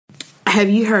Have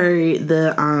you heard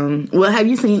have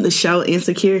you seen the show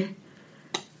Insecure?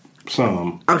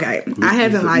 Some. Okay. I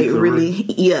haven't I really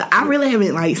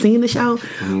haven't seen the show.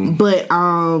 Mm-hmm. But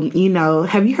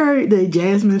have you heard the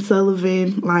Jasmine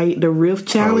Sullivan the riff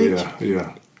challenge? Oh,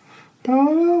 yeah.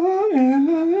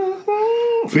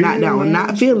 Not that one,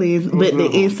 not Feelings, but the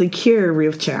Insecure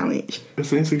riff challenge.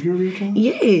 It's the Insecure riff challenge?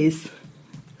 Yes.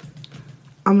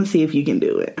 I'm gonna see if you can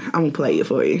do it. I'm gonna play it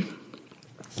for you.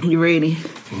 You ready?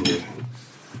 Yeah.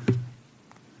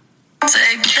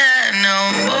 Take that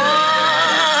no more.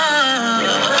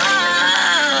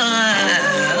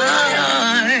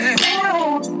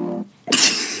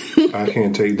 I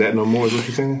can't take that no more, is what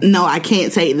you're saying? No, I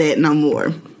can't take that no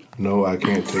more. No, I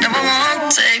can't take Never that.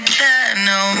 won't take that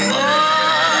no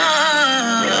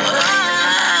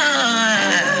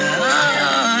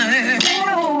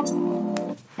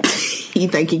more. You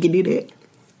think you can do that?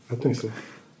 I think so.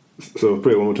 So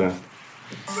play it one more time.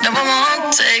 Never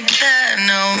won't take that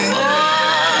no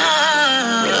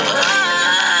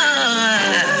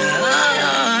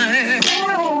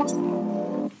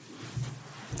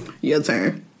more. Your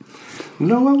turn.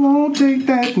 No, I won't take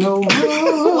that no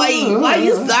more. Wait, why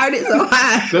you started so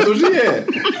high? That's what she had.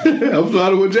 I'm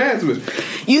starting with Jasmine.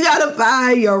 You gotta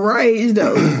find your range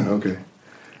though. Okay.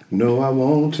 No, I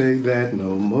won't take that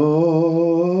no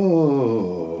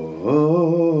more.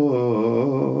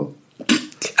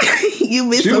 You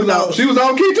missed She some was notes. she was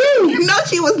on key too. No,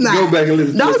 she was not. Go back and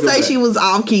listen. Don't Let's go say back. she was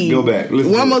off key. Go back.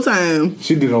 Listen One to more it. time.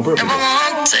 She did it on purpose. Never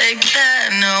won't take that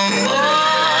no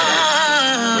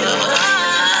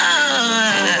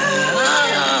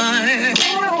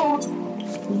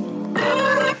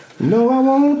more. No, I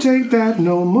won't take that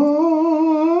no more.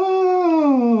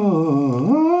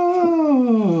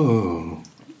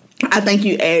 I think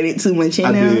you added too much in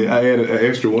I there. did. I added an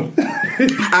extra one.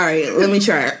 All right, let me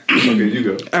try. Okay, you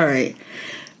go. All right.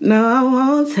 No, I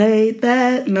won't take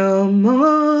that no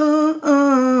more.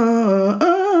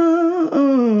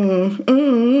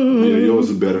 Yeah, yours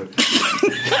is better.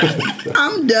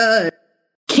 I'm done.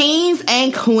 Kings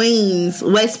and queens,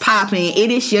 what's poppin'?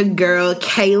 It is your girl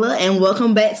Kayla, and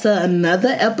welcome back to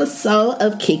another episode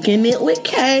of Kicking It with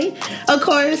Kay. Of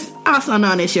course, also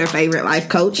known as your favorite life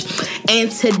coach. And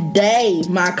today,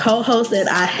 my co-host that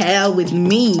I have with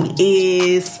me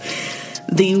is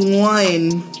the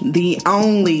one, the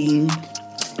only.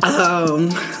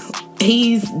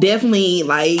 He's definitely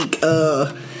I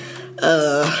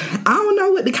don't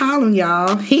know what to call him,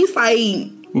 y'all. He's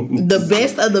the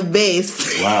best of the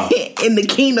best. Wow. In the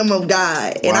kingdom of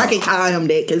God. And Wow. I can call him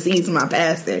that because he's my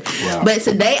pastor. Wow. But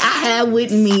today I have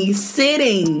with me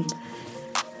sitting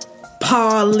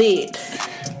Paul Litt.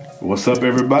 What's up,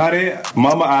 everybody?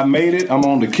 Mama, I made it. I'm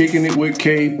on the Kicking It with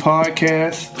K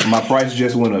podcast. My price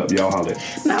just went up. Y'all holler.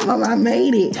 Not Mama, I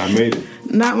made it. I made it.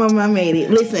 Not Mama, I made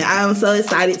it. Listen, I am so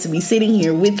excited to be sitting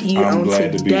here with you I'm on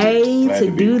glad today to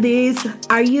to be do here. this.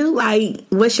 Are you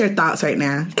what's your thoughts right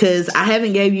now? Because I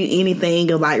haven't gave you anything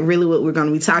of really what we're going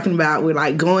to be talking about.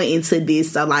 We're going into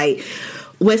this. So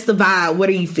what's the vibe? What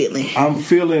are you feeling? I'm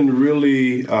feeling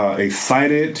really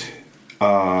excited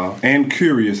and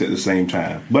curious at the same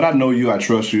time. But I know you. I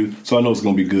trust you. So I know it's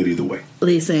going to be good either way.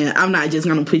 Listen, I'm not just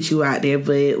going to put you out there,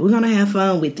 but we're going to have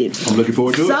fun with it. I'm looking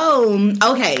forward to it. So,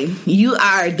 okay, you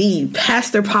are the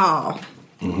Pastor Paul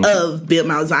of Build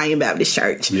Mount Zion Baptist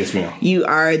Church. Yes, ma'am. You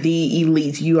are the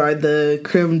elite. You are the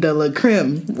creme de la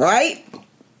creme, right?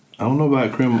 I don't know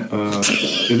about creme.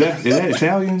 Is that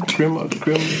Italian? Creme?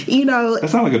 That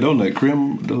sounds like a donut.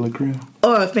 Creme de la creme.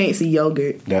 Or a fancy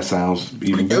yogurt. That sounds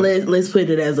even better. Let's put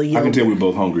it as a yogurt. I can tell we're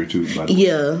both hungry too. By the way.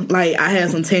 Yeah, I have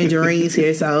some tangerines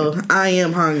here, so I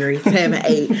am hungry. Haven't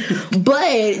ate.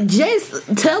 But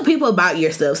just tell people about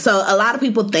yourself. So a lot of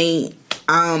people think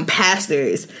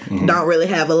pastors don't really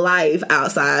have a life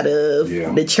outside of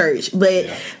the church. But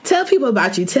tell people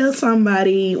about you. Tell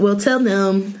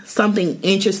them something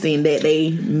interesting that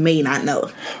they may not know.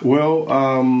 Well,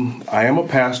 I am a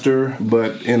pastor,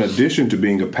 but in addition to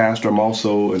being a pastor, I'm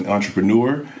also an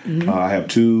entrepreneur. I have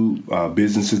two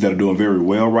businesses that are doing very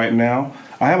well right now.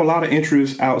 I have a lot of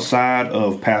interests outside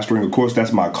of pastoring. Of course,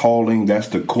 that's my calling. That's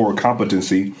the core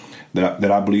competency that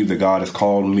I believe that God has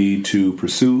called me to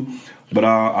pursue. But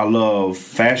I love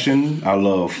fashion. I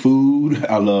love food.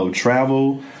 I love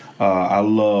travel. I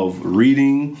love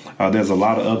reading. There's a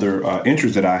lot of other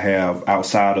interests that I have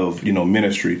outside of,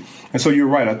 ministry. And so you're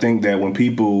right. I think that when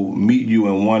people meet you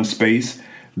in one space,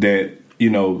 that,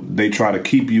 they try to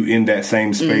keep you in that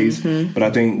same space. But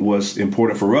I think what's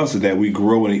important for us is that we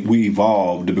grow and we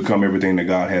evolve to become everything that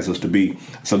God has us to be.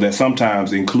 So that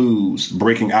sometimes includes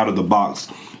breaking out of the box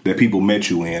that people met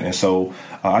you in. And so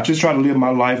I just try to live my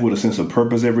life with a sense of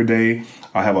purpose every day.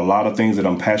 I have a lot of things that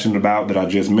I'm passionate about that I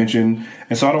just mentioned.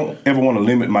 And so I don't ever want to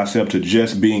limit myself to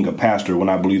just being a pastor when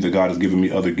I believe that God has given me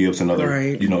other gifts and other,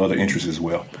 other interests as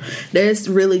well. That's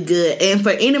really good. And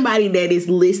for anybody that is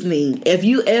listening, if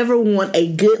you ever want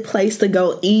a good place to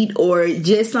go eat or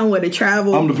just somewhere to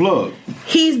travel, I'm the plug.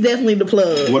 He's definitely the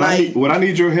plug. What I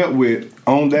need your help with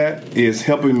on that is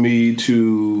helping me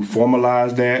to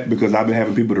formalize that, because I've been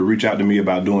having people to reach out to me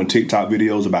about doing TikTok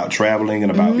videos about traveling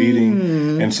and about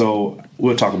eating. And so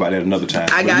we'll talk about that another time.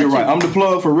 You're right. I'm the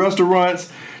plug for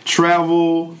restaurants,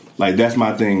 travel. Like, that's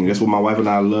my thing. That's what my wife and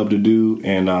I love to do,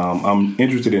 and I'm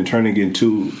interested in turning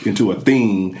into a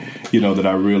thing, that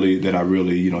I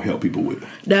really help people with.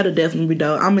 That'll definitely be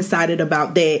dope. I'm excited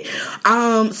about that.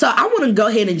 So I want to go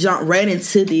ahead and jump right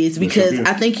into this, because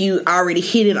I think you already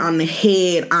hit it on the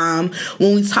head.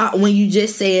 When you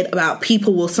just said about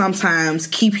people will sometimes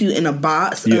keep you in a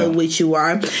box of which you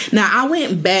are. Now, I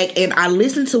went back and I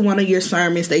listened to one of your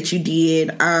sermons that you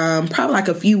did probably like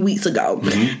a few weeks ago,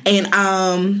 and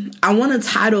I want to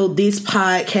title this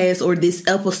podcast or this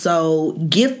episode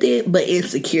 "Gifted but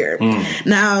Insecure."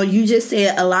 Now, you just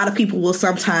said a lot of people will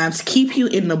sometimes keep you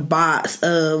in the box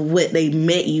of what they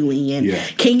met you in.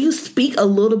 Can you speak a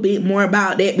little bit more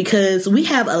about that? Because we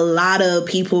have a lot of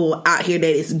people out here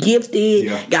that is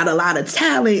gifted, got a lot of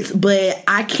talents, but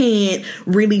I can't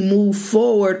really move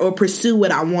forward or pursue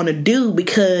what I want to do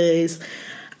because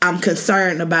I'm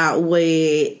concerned about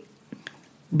what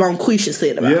Bonquisha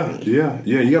said about me. Yeah.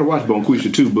 You got to watch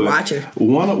Bonquisha too. But watch her.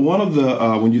 One of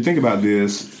the when you think about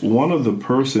this, one of the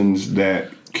persons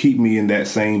that keep me in that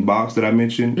same box that I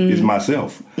mentioned is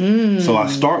myself. So I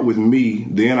start with me,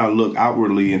 then I look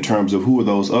outwardly in terms of who are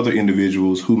those other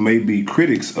individuals who may be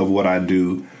critics of what I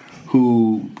do,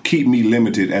 who keep me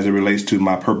limited as it relates to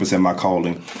my purpose and my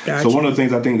calling. Gotcha. So one of the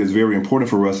things I think that's very important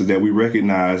for us is that we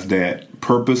recognize that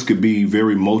purpose could be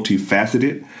very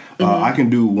multifaceted. I can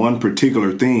do one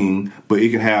particular thing, but it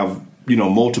can have,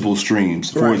 multiple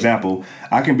streams. For example,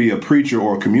 I can be a preacher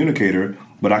or a communicator,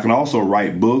 but I can also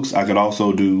write books. I could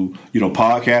also do,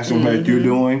 podcasting like you're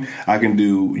doing. I can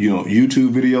do,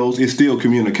 YouTube videos. It's still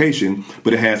communication,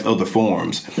 but it has other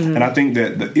forms. And I think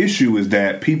that the issue is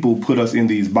that people put us in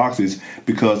these boxes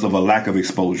because of a lack of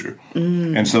exposure.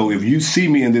 And so if you see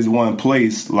me in this one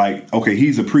place, like, okay,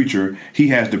 he's a preacher, he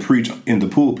has to preach in the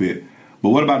pulpit. But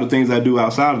what about the things I do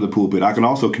outside of the pulpit? I can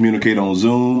also communicate on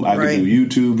Zoom. I can do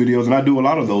YouTube videos, and I do a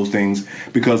lot of those things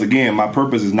because, again, my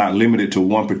purpose is not limited to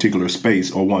one particular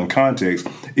space or one context.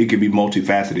 It can be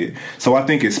multifaceted. So I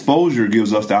think exposure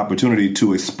gives us the opportunity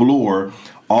to explore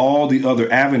all the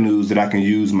other avenues that I can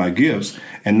use my gifts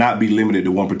and not be limited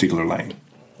to one particular lane.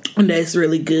 That's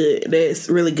really good. That's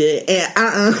really good.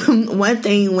 And one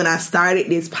thing when I started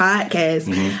this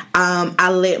podcast, I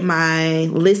let my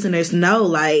listeners know,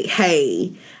 like,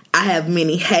 hey, I have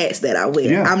many hats that I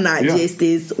wear. I'm not just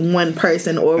this one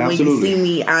person, or when you see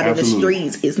me out in the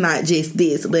streets, it's not just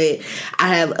this, but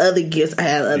I have other gifts, I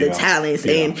have other talents,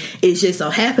 and it's just so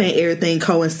happened everything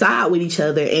coincide with each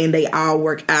other, and they all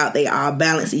work out, they all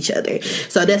balance each other.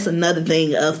 So that's another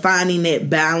thing of finding that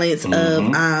balance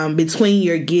of between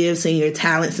your gifts and your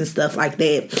talents and stuff like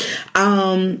that.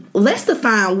 Let's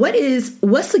define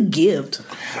what's a gift.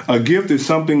 A gift is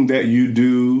something that you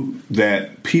do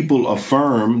that people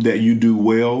affirm that you do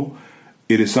well.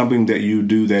 It is something that you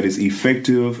do that is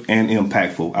effective and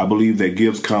impactful. I believe that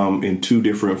gifts come in two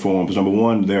different forms. Number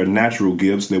one, there are natural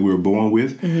gifts that we were born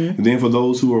with. And then for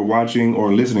those who are watching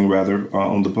or listening, rather,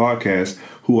 on the podcast,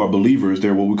 who are believers,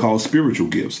 they're what we call spiritual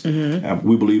gifts.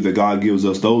 We believe that God gives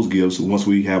us those gifts once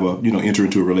we have enter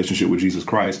into a relationship with Jesus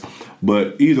Christ.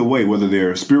 But either way, whether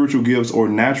they're spiritual gifts or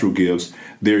natural gifts,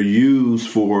 they're used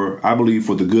for, I believe,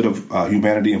 for the good of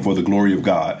humanity and for the glory of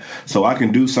God. So I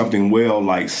can do something well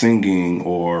like singing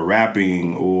or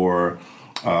rapping or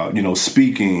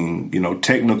speaking,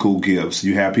 technical gifts.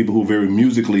 You have people who are very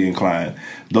musically inclined.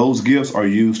 Those gifts are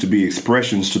used to be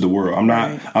expressions to the world.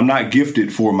 I'm not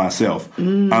gifted for myself.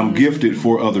 I'm gifted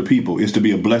for other people. It's to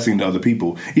be a blessing to other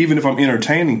people. Even if I'm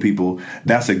entertaining people,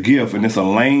 that's a gift, and it's a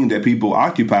lane that people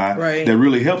occupy that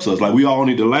really helps us. Like, we all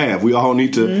need to laugh. We all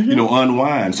need to,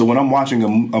 unwind. So when I'm watching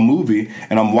a movie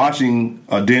and I'm watching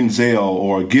a Denzel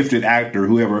or a gifted actor,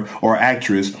 whoever, or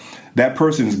actress, that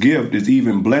person's gift is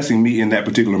even blessing me in that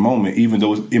particular moment, even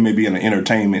though it may be in an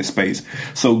entertainment space.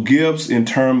 So gifts, in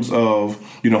terms of,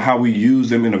 how we use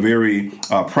them in a very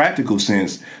practical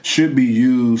sense, should be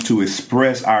used to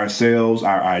express ourselves,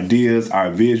 our ideas,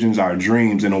 our visions, our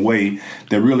dreams in a way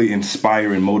that really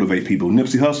inspire and motivate people.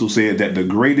 Nipsey Hussle said that the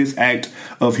greatest act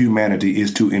of humanity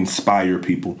is to inspire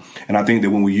people. And I think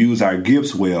that when we use our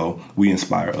gifts well, we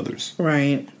inspire others.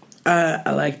 Right.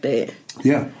 I like that.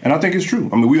 Yeah, and I think it's true.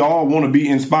 I mean, we all want to be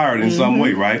inspired in some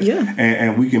way, right? Yeah.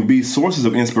 And we can be sources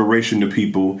of inspiration to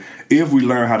people if we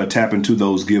learn how to tap into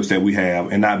those gifts that we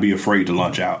have and not be afraid to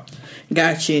launch out.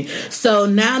 Gotcha. So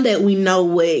now that we know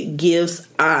what gifts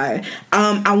are,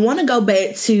 I want to go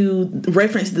back to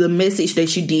reference the message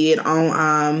that you did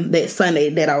on that Sunday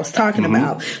that I was talking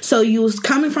about. So you was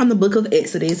coming from the book of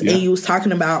Exodus, and you was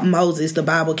talking about Moses, the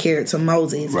Bible character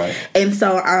Moses. Right. And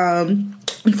so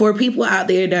for people out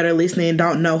there that are listening and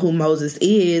don't know who Moses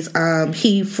is,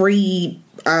 he freed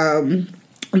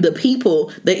the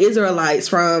people, the Israelites,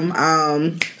 from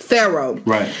Pharaoh.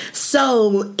 Right.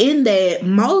 So in that,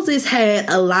 Moses had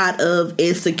a lot of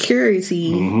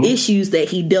insecurity issues that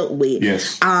he dealt with.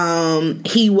 Yes.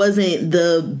 He wasn't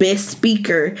the best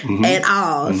speaker at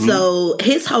all. So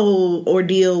his whole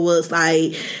ordeal was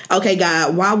like, okay,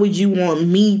 God, why would you want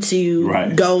me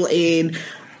to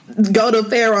go to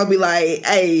Pharaoh and be like,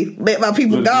 hey, let my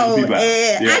people go, and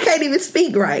I can't even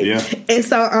speak right. And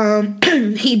so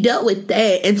he dealt with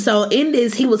that. And so in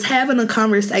this, he was having a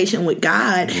conversation with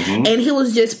God, and he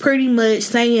was just pretty much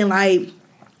saying, like,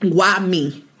 why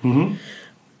me?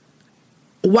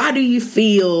 Why do you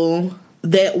feel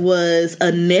that was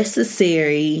a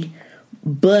necessary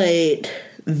but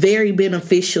very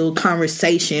beneficial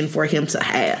conversation for him to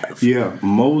have? Yeah,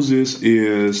 Moses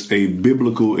is a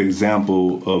biblical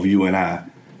example of you and I.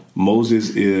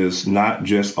 Moses is not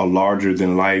just a larger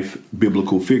than life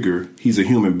biblical figure. He's a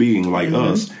human being like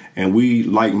us. And we,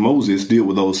 like Moses, deal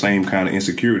with those same kind of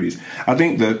insecurities. I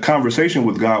think the conversation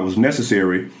with God was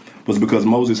necessary was because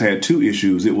Moses had two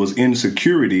issues. It was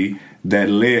insecurity that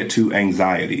led to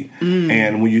anxiety.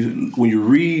 And when you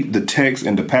read the text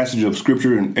and the passage of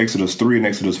scripture in Exodus 3 and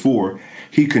Exodus 4,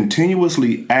 he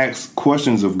continuously asks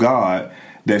questions of God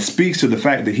that speaks to the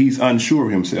fact that he's unsure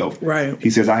of himself. Right. He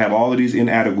says, I have all of these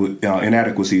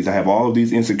inadequacies. I have all of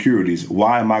these insecurities.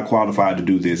 Why am I qualified to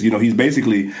do this? He's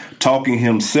basically talking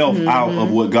himself out of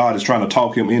what God is trying to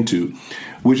talk him into,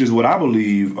 which is what I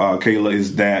believe, Kayla,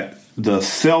 is that the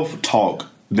self-talk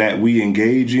that we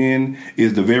engage in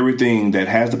is the very thing that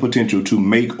has the potential to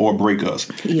make or break us.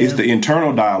 It's the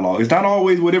internal dialogue. It's not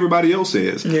always what everybody else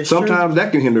says. Sometimes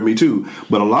that can hinder me too.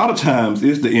 But a lot of times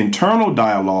it's the internal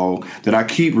dialogue that I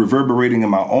keep reverberating in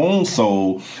my own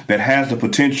soul that has the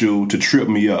potential to trip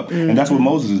me up. And that's what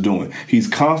Moses is doing. He's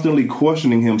constantly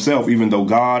questioning himself, even though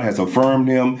God has affirmed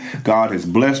him, God has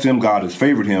blessed him, God has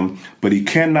favored him, but he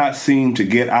cannot seem to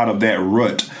get out of that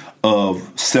rut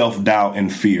of self-doubt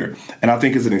and fear. And I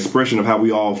think it's an expression of how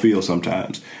we all feel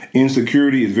sometimes.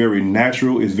 Insecurity is very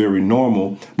natural, it's very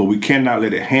normal, but we cannot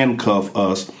let it handcuff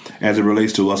us as it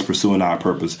relates to us pursuing our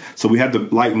purpose. So we have to,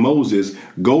 like Moses,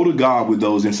 go to God with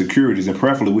those insecurities, and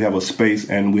preferably we have a space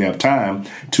and we have time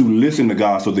to listen to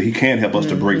God so that he can help us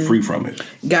to break free from it.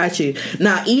 Got you.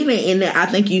 Now, even in that, I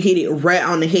think you hit it right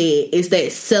on the head. It's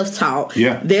that self-talk.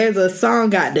 Yeah. There's a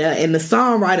song out there, and the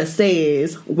songwriter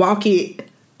says, walk it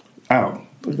out.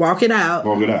 Walk it out.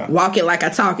 Walk it out. Walk it like I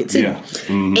talk it too. Yeah.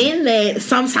 In that,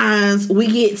 sometimes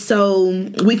we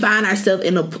find ourselves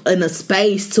in a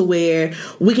space to where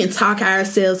we can talk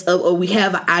ourselves up, or we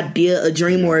have an idea, a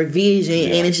dream, or a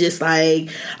vision, and it's just like,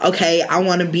 okay, I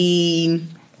want to be.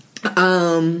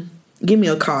 Give me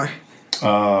a car.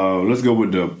 Let's go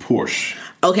with the Porsche.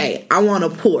 Okay, I want a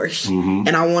Porsche,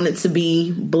 and I want it to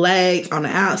be black on the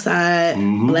outside,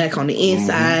 black on the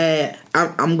inside.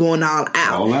 I'm going all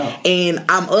out. And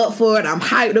I'm up for it. I'm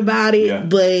hyped about it. Yeah.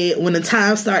 But when the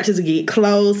time starts to get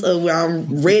close, or when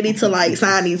I'm ready to like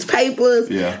sign these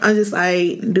papers, I'm just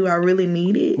like, do I really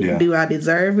need it? Yeah. Do I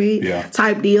deserve it? Yeah.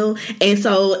 Type deal. And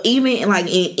so even like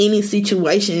in any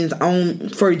situations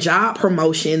for job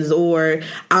promotions or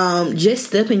just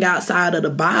stepping outside of the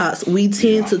box, we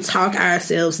tend to talk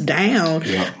ourselves down.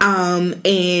 Yeah.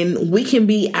 And we can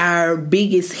be our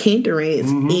biggest hindrance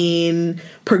in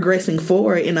progressing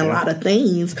forward in a lot of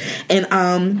things. And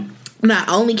not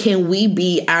only can we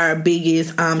be our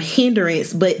biggest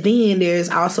hindrance, but then there's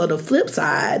also the flip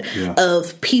side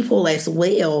of people as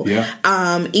well.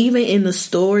 Even in the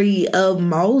story of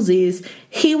Moses,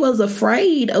 he was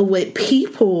afraid of what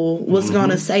people was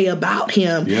going to say about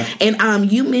him.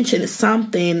 And you mentioned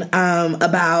something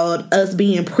about us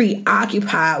being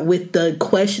preoccupied with the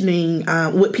questioning,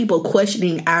 with people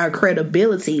questioning our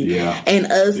credibility, and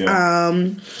us.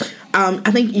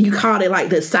 I think you called it like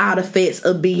the side effects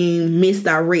of being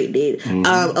misdirected,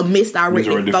 a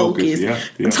misdirected focus.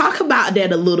 Talk about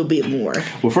that a little bit more.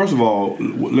 Well, first of all,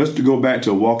 let's go back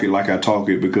to Walk It Like I Talk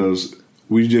It, because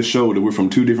we just showed that we're from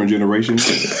two different generations.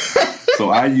 So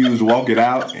I use Walk It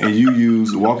Out, and you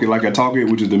use Walk It Like I Talk It,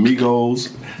 which is the Migos,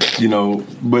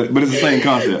 but it's the same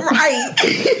concept, right?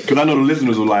 Because I know the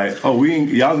listeners were like, "Oh,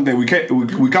 y'all didn't think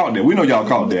we caught that? We know y'all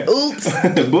caught that."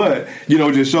 Oops. But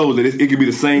it just shows that it could be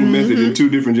the same message in two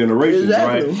different generations,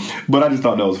 right? But I just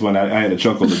thought that was fun. I had a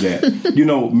chuckle at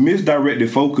that. Misdirected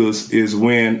focus is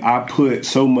when I put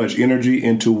so much energy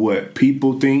into what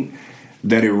people think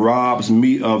that it robs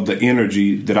me of the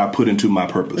energy that I put into my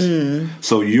purpose.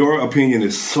 So your opinion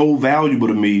is so valuable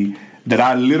to me that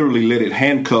I literally let it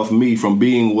handcuff me from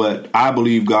being what I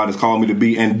believe God has called me to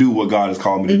be and do what God has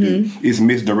called me to do. It's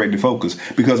misdirected focus,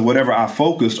 because whatever I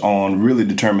focused on really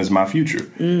determines my future,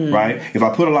 right? If I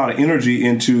put a lot of energy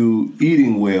into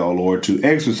eating well, or to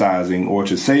exercising, or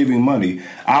to saving money,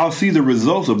 I'll see the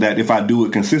results of that if I do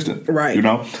it consistently, right?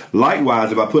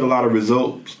 Likewise, if I put a lot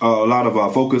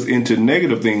of focus into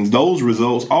negative things, those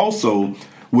results also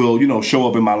will, show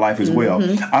up in my life as well.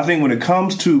 I think when it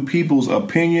comes to people's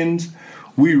opinions,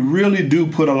 we really do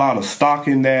put a lot of stock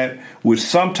in that, which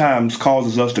sometimes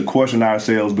causes us to question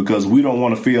ourselves because we don't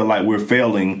want to feel like we're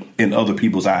failing in other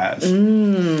people's eyes.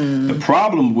 The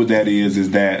problem with that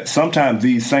is that sometimes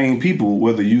these same people,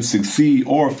 whether you succeed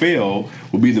or fail,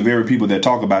 will be the very people that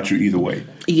talk about you either way.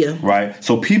 Right?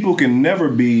 So people can never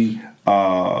be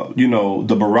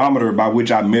the barometer by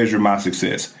which I measure my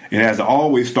success. It has to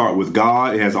always start with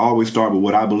God. It has to always start with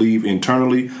what I believe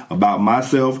internally about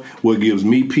myself, what gives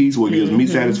me peace, what gives me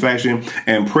satisfaction,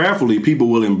 and prayerfully people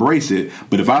will embrace it.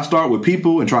 But if I start with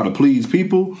people and try to please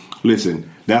people, listen,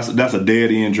 that's a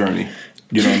dead end journey.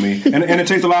 You know what I mean? And it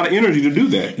takes a lot of energy to do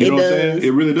that. You know what I'm saying?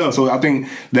 It really does. So I think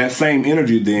that same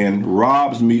energy then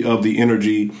robs me of the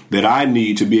energy that I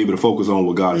need to be able to focus on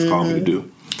what God has called me to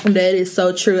do. That is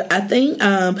so true. I think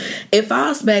it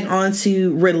falls back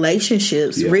onto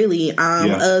relationships, really.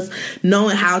 Us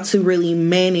knowing how to really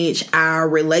manage our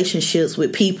relationships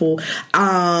with people.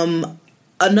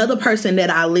 Another person that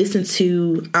I listen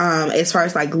to as far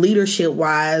as like leadership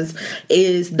wise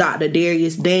is Dr.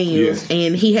 Darius Daniels,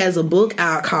 and he has a book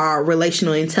out called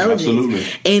Relational Intelligence.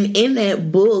 And in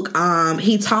that book,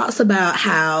 he talks about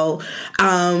how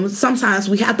sometimes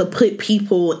we have to put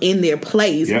people in their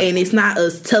place, and it's not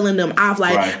us telling them off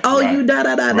like, you da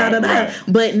da da da da da,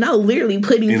 but no, literally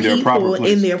putting people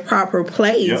in their proper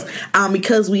place,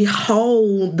 because we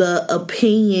hold the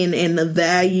opinion and the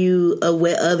value of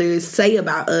what others say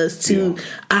about us to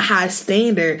a high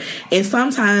standard, and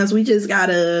sometimes we just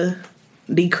gotta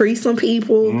decrease some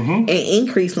people and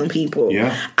increase some people.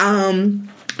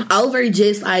 Over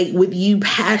just like with you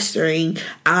pastoring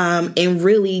and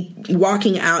really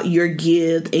walking out your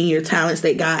gift and your talents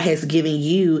that God has given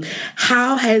you,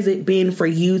 how has it been for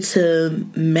you to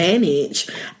manage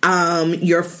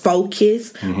your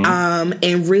focus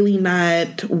and really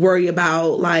not worry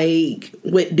about like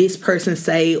what this person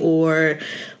say or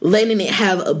letting it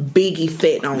have a big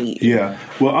effect on you?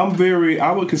 Well,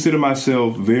 I would consider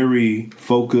myself very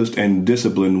focused and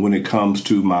disciplined when it comes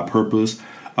to my purpose.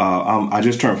 I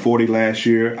just turned 40 last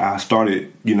year. I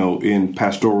started, in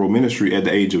pastoral ministry at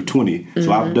the age of 20.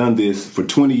 So I've done this for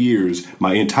 20 years.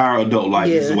 My entire adult life,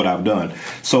 this is what I've done.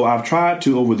 So I've tried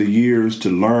to, over the years, to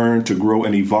learn, to grow,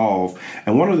 and evolve.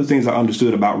 And one of the things I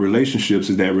understood about relationships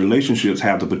is that relationships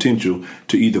have the potential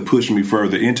to either push me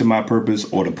further into my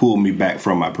purpose or to pull me back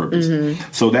from my purpose.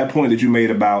 So that point that you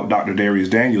made about Dr. Darius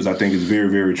Daniels, I think is very,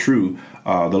 very true.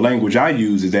 The language I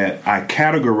use is that I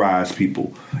categorize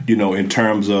people, in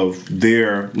terms of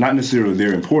not necessarily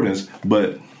their importance,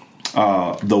 but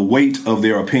the weight of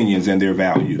their opinions and their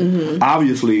value.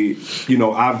 Obviously,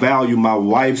 I value my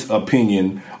wife's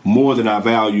opinion more than I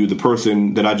value the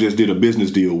person that I just did a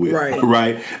business deal with.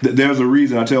 Right? There's a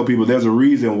reason, I tell people, there's a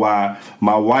reason why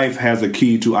my wife has a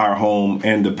key to our home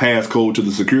and the passcode to the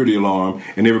security alarm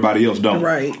and everybody else don't.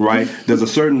 Right? There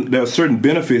are certain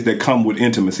benefits that come with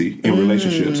intimacy in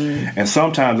relationships. And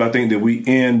sometimes I think that we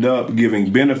end up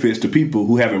giving benefits to people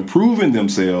who haven't proven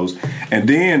themselves, and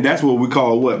then that's what we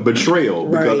call what? betrayal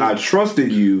because I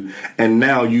trusted you and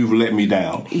now you've let me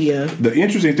down. Yeah. The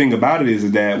interesting thing about it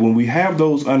is that when we have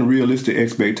those unrealistic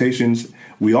expectations,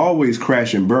 we always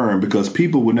crash and burn because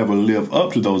people will never live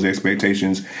up to those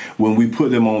expectations when we put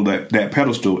them on that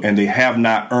pedestal and they have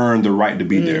not earned the right to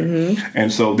be there.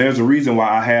 And so there's a reason why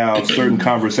I have certain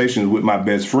conversations with my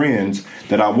best friends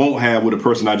that I won't have with a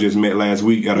person I just met last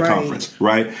week at a conference,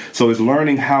 right? So it's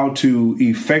learning how to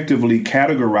effectively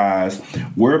categorize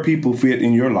where people fit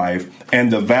in your life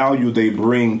and the value they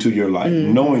bring to your life,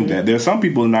 knowing that there's some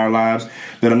people in our lives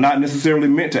that are not necessarily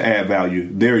meant to add value.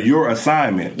 They're your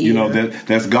assignment. You know,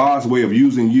 that's God's way of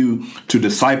using you to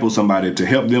disciple somebody, to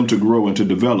help them to grow and to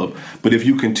develop. But if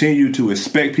you continue to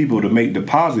expect people to make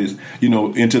deposits, you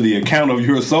know, into the account of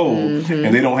your soul,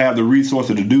 and they don't have the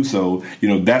resources to do so, you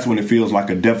know, that's when it feels like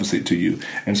a deficit to you.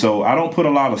 And so I don't put a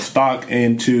lot of stock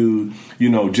into, you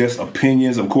know, just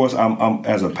opinions. Of course, I'm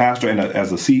as a pastor and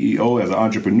as a CEO, as an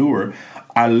entrepreneur,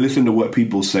 I listen to what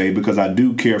people say because I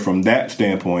do care from that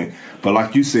standpoint. But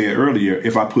like you said earlier,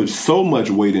 if I put so much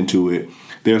weight into it,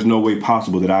 there's no way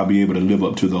possible that I'll be able to live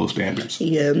up to those standards.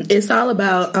 Yeah, it's all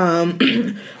about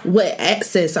what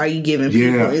access are you giving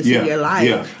people into your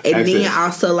life. And access. Then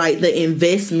also like the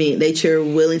investment that you're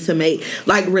willing to make.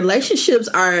 Like relationships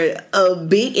are a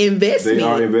big investment. They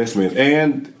are investments.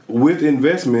 And with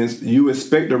investments, you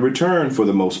expect a return for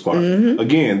the most part.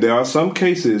 Again, there are some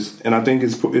cases, and I think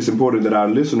it's important that our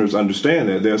listeners understand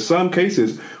that there are some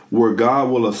cases where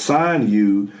God will assign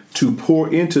you to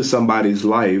pour into somebody's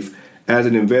life as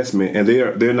an investment, and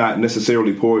they're not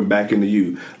necessarily pouring back into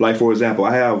you. Like, for example,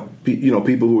 I have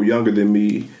people who are younger than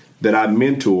me that I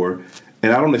mentor,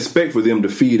 and I don't expect for them to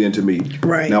feed into me.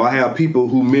 Right. Now, I have people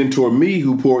who mentor me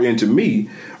who pour into me,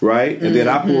 right? And then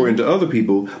I pour into other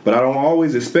people, but I don't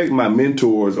always expect my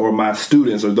mentors or my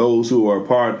students or those who are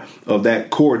part of that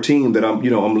core team that I'm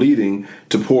leading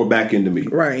to pour back into me.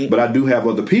 Right. But I do have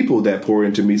other people that pour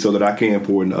into me so that I can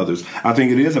pour into others. I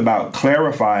think it is about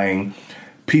clarifying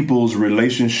people's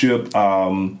relationship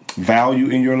value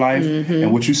in your life.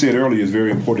 And what you said earlier is very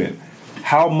important.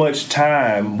 How much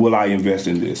time will I invest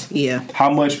in this? Yeah.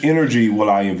 How much energy will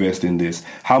I invest in this?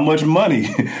 How much money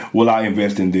will I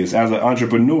invest in this? As an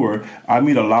entrepreneur, I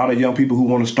meet a lot of young people who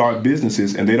want to start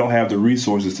businesses and they don't have the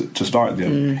resources to start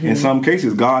them. In some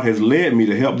cases, God has led me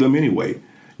to help them anyway.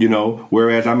 You know,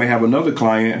 whereas I may have another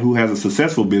client who has a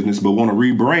successful business but want to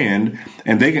rebrand,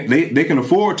 and they can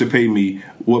afford to pay me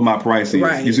what my price is.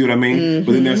 Right. You see what I mean?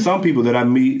 But then there's some people that I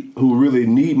meet who really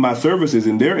need my services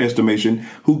in their estimation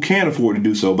who can't afford to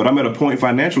do so. But I'm at a point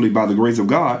financially, by the grace of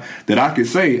God, that I could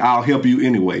say I'll help you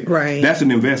anyway. Right. That's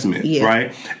an investment,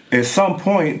 right? At some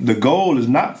point, the goal is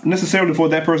not necessarily for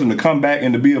that person to come back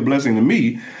and to be a blessing to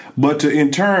me, but to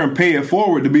in turn pay it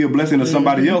forward to be a blessing to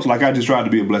somebody else, like I just tried to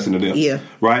be a blessing to them. Yeah.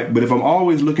 Right? But if I'm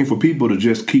always looking for people to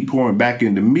just keep pouring back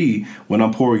into me when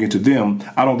I'm pouring into them,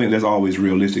 I don't think that's always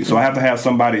realistic. So I have to have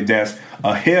somebody that's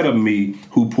ahead of me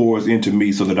who pours into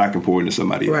me so that I can pour into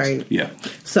somebody else. Right. Yeah.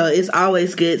 So it's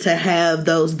always good to have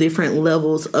those different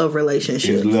levels of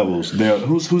relationships. There's levels.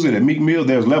 Who's in it? Meek Mill?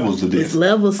 There's levels to this. There's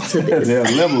levels to this.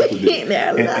 There's levels to this.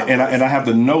 and I have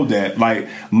to know that. Like,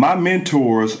 my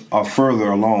mentors are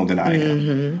further along than I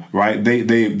am. Right?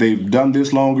 They've done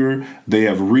this longer. They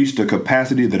have reached a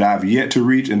capacity that I've yet to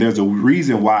reach. And there's a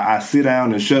reason why I sit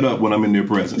down and shut up when I'm in their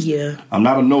presence. Yeah. I'm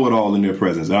not a know-it-all in their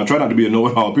presence. And I try not to be a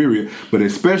know-it-all, period. But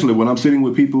especially when I'm sitting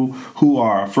with people who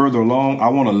are further along, I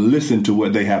want to listen to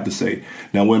what they have to say.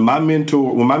 Now, when my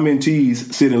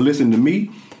mentees sit and listen to me,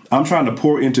 I'm trying to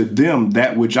pour into them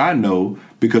that which I know,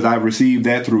 because I received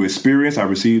that through experience. I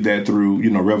received that through,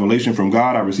 revelation from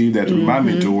God. I received that through my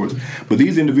mentors. But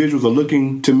these individuals are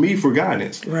looking to me for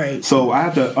guidance. Right. So I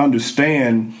have to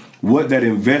understand what that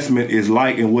investment is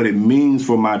like and what it means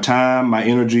for my time, my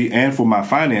energy, and for my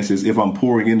finances if I'm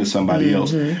pouring into somebody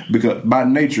else. Because by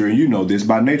nature, and you know this,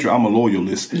 by nature, I'm a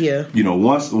loyalist. Yeah.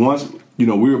 Once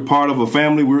we're part of a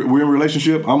family, we're in a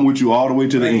relationship, I'm with you all the way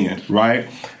to the end, right?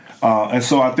 And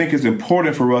so I think it's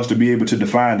important for us to be able to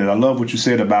define that. I love what you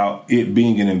said about it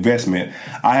being an investment.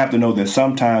 I have to know that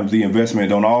sometimes the investment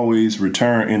don't always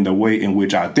return in the way in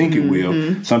which I think it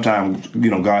will. Sometimes,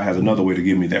 God has another way to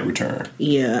give me that return.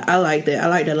 Yeah, I like that. I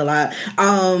like that a lot.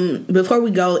 Before we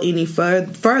go any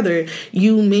further,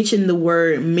 you mentioned the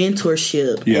word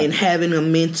mentorship and having a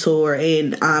mentor.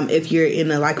 And if you're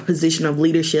in a position of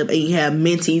leadership and you have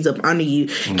mentees up under you,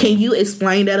 can you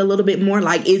explain that a little bit more?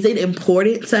 Like, is it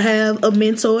important to have have a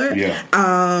mentor. Yeah.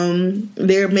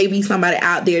 There may be somebody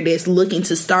out there that's looking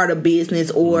to start a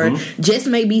business or just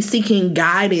maybe seeking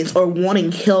guidance or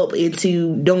wanting help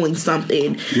into doing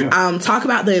something. Yeah. Talk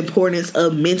about the importance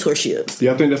of mentorships.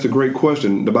 Yeah, I think that's a great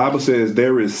question. The Bible says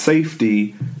there is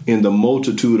safety in the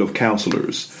multitude of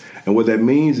counselors. And what that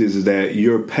means is that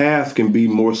your path can be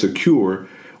more secure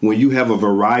when you have a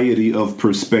variety of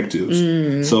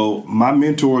perspectives. So my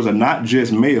mentors are not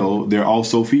just male, they're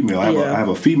also female. I have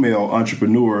a female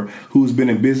entrepreneur who's been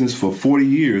in business for 40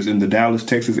 years in the Dallas,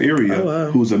 Texas area,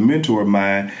 who's a mentor of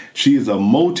mine. She is a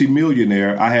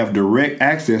multimillionaire. I have direct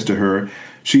access to her.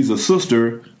 She's a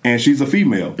sister and she's a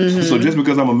female. So just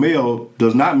because I'm a male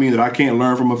does not mean that I can't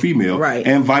learn from a female, right?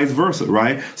 And vice versa,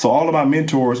 right? So all of my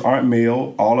mentors aren't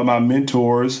male. All of my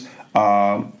mentors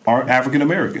aren't African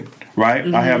American,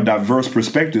 right? I have diverse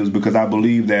perspectives because I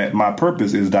believe that my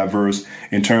purpose is diverse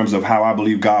in terms of how I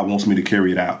believe God wants me to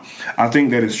carry it out. I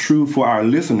think that it's true for our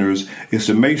listeners is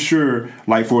to make sure,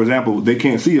 like, for example, they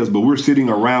can't see us, but we're sitting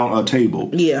around a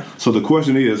table. Yeah. So the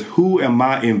question is, who am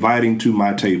I inviting to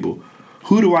my table?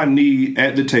 Who do I need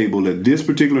at the table at this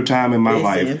particular time in my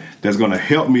life that's going to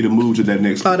help me to move to that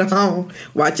next place? Hold on.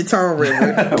 Watch your tone,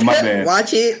 River. My bad.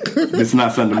 Watch it. It's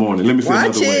not Sunday morning. Let me say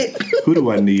Watch another way. Who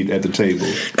do I need at the table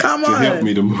Come to on. help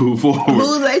me to move forward?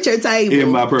 Who's at your table?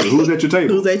 In my purpose. Who's at your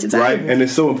table? Who's at your table? Right? And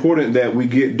it's so important that we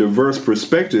get diverse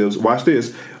perspectives. Watch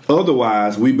this.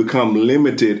 Otherwise, we become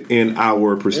limited in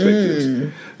our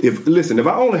perspectives. If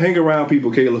I only hang around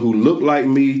people, Kayla, who look like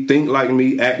me, think like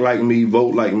me, act like me,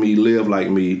 vote like me, live like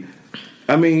me,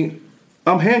 I mean,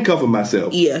 I'm handcuffing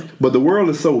myself. Yeah. But the world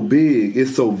is so big,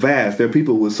 it's so vast. There are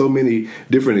people with so many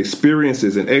different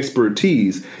experiences and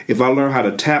expertise. If I learn how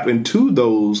to tap into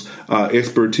those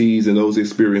expertise and those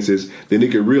experiences, then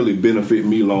it can really benefit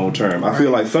me long term. I feel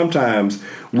like sometimes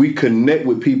we connect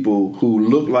with people who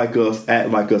look like us, act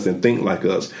like us, and think like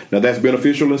us. Now, that's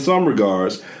beneficial in some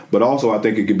regards, but also I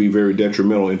think it can be very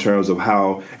detrimental in terms of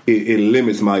how it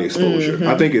limits my exposure.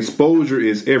 I think exposure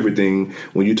is everything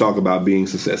when you talk about being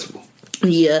successful.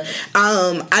 Yeah.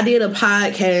 I did a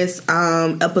podcast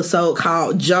episode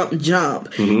called Jump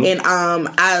Jump. And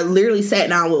I literally sat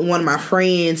down with one of my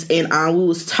friends and we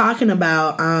was talking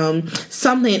about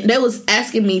something. They was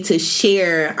asking me to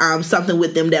share something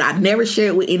with them that I'd never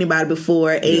shared with anybody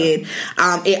before. And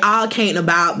it all came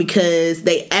about because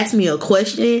they asked me a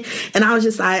question and I was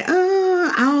just like,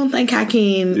 I don't think I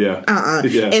can.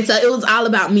 And so it was all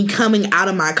about me coming out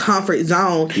of my comfort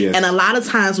zone. And a lot of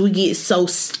times we get so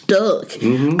stuck.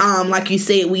 Like you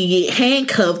said, we get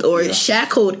handcuffed or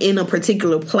shackled in a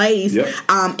particular place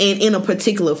and in a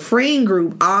particular friend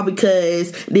group, all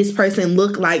because this person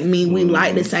looked like me. We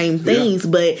like the same things.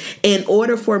 But in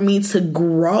order for me to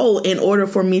grow, in order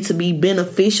for me to be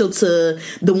beneficial to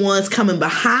the ones coming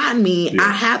behind me,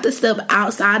 I have to step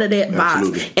outside of that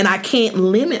box. And I can't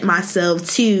limit myself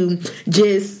to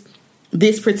just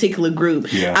this particular group.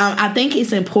 I think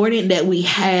it's important that we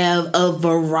have a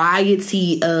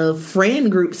variety of friend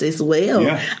groups as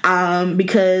well.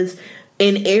 Because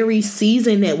in every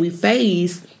season that we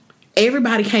face,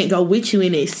 everybody can't go with you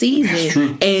in that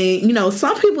season. And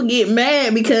some people get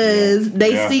mad because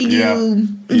they see you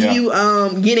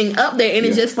getting up there and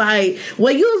it's just like,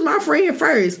 well, you was my friend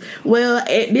first. Well,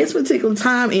 at this particular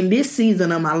time in this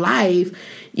season of my life,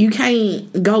 you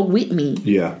can't go with me.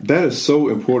 Yeah, that is so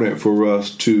important for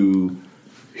us to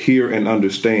hear and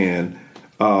understand.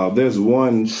 There's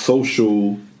one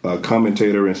social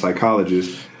commentator and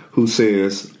psychologist who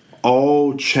says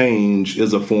all change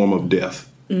is a form of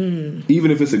death,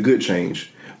 even if it's a good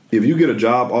change. If you get a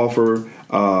job offer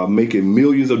making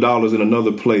millions of dollars in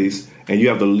another place and you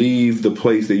have to leave the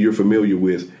place that you're familiar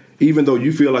with, even though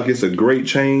you feel like it's a great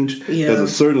change, there's a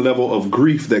certain level of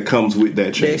grief that comes with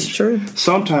that change. That's true.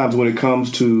 Sometimes when it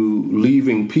comes to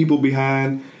leaving people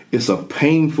behind, it's a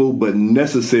painful but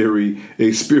necessary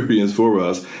experience for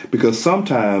us because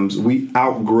sometimes we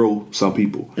outgrow some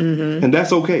people. And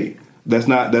that's okay. That's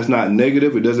not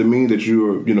negative. It doesn't mean that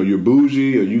you're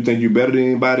bougie or you think you're better than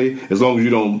anybody, as long as you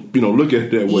don't look at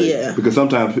it that way. Because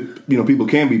sometimes people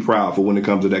can be proudful when it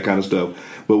comes to that kind of stuff.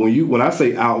 But when I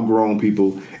say outgrown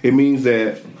people, it means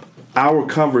that our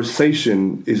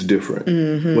conversation is different.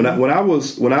 When I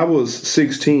was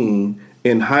 16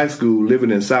 in high school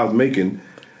living in South Macon,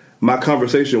 my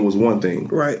conversation was one thing.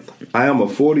 Right. I am a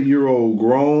 40-year-old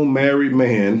grown married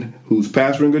man who's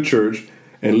pastoring a church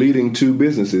and leading 2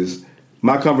 businesses.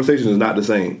 My conversation is not the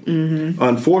same.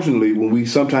 Unfortunately, when we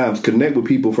sometimes connect with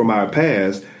people from our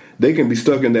past, they can be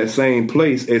stuck in that same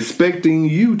place, expecting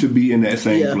you to be in that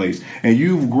same place. And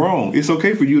you've grown. It's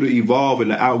okay for you to evolve and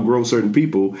to outgrow certain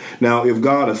people. Now, if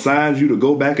God assigns you to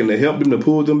go back and to help them to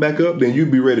pull them back up, then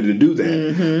you'd be ready to do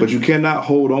that. But you cannot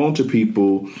hold on to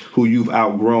people who you've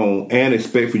outgrown and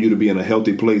expect for you to be in a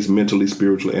healthy place mentally,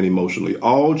 spiritually, and emotionally.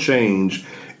 All change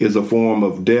is a form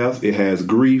of death. It has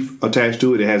grief attached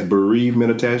to it. It has bereavement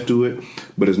attached to it,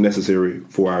 but it's necessary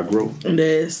for our growth.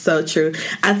 That's so true.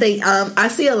 I think I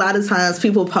see a lot of times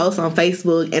people post on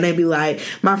Facebook and they be like,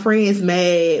 my friend's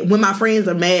mad. When my friends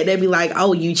are mad, they be like,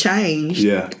 oh, you changed.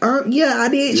 Yeah. Yeah, I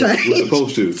did change. We're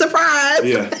supposed to. Surprise.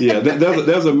 Yeah.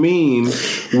 There's a meme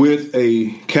with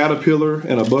a caterpillar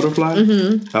and a butterfly. I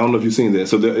don't know if you've seen that.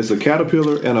 So it's a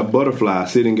caterpillar and a butterfly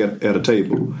sitting at a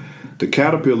table. The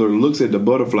caterpillar looks at the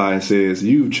butterfly and says,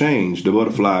 "You've changed." The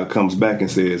butterfly comes back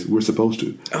and says, "We're supposed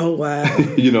to." Oh, wow.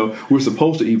 We're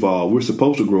supposed to evolve. We're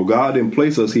supposed to grow. God didn't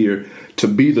place us here to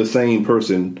be the same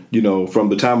person, from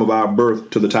the time of our birth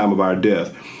to the time of our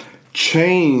death.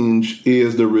 Change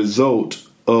is the result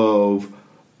of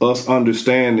us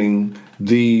understanding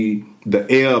the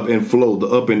ebb and flow, the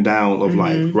up and down of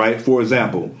life, right? For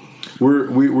example,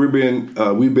 we've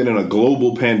been in a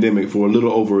global pandemic for a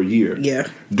little over a year. Yeah.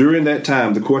 During that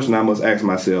time, the question I must ask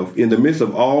myself, in the midst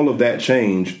of all of that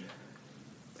change,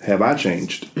 have I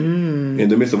changed? In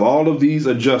the midst of all of these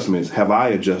adjustments, have I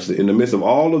adjusted? In the midst of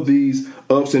all of these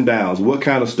ups and downs, what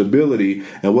kind of stability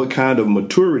and what kind of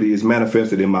maturity is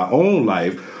manifested in my own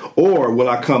life? Or will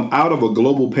I come out of a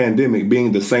global pandemic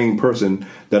being the same person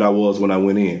that I was when I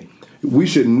went in? We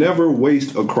should never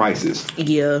waste a crisis.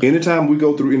 Yeah. Anytime we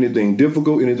go through anything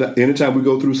difficult, anytime we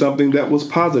go through something that was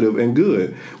positive and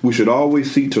good, we should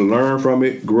always seek to learn from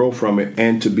it, grow from it,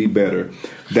 and to be better.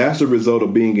 That's the result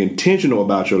of being intentional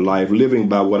about your life, living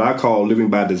by what I call living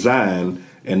by design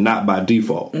and not by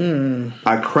default.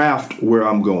 I craft where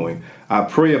I'm going. I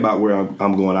pray about where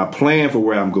I'm going. I plan for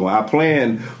where I'm going. I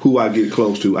plan who I get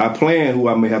close to. I plan who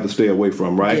I may have to stay away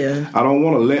from, right? Yeah. I don't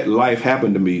want to let life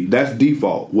happen to me. That's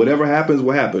default. Whatever happens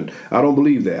will happen. I don't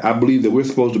believe that. I believe that we're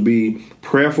supposed to be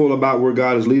prayerful about where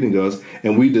God is leading us,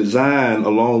 and we design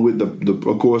along with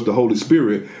of course, the Holy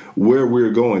Spirit where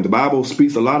we're going. The Bible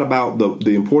speaks a lot about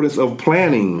the importance of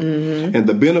planning and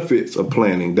the benefits of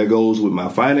planning. That goes with my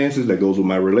finances. That goes with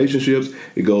my relationships.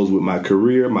 It goes with my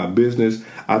career, my business.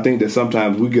 I think that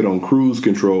sometimes we get on cruise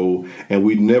control and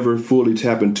we never fully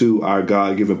tap into our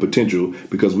God-given potential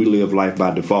because we live life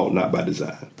by default, not by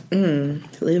design.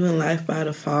 Living life by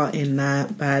default and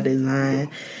not by design.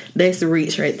 That's the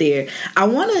reach right there. I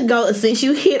want to go, since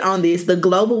you hit on this, the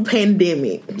global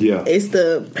pandemic. Yeah. It's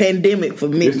the pandemic for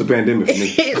me. It's the pandemic for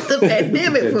me. It's the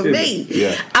pandemic for me.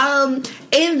 Yeah.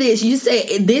 In this, you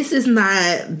said this is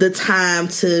not the time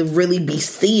to really be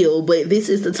still, but this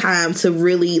is the time to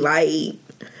really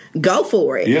go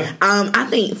for it. Yeah. I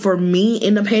think for me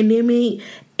in the pandemic,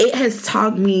 it has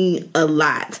taught me a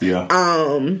lot. Yeah.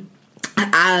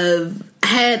 I've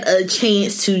had a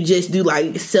chance to just do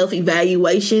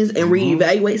self-evaluations and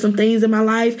reevaluate some things in my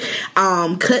life,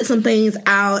 cut some things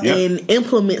out and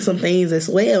implement some things as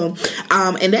well.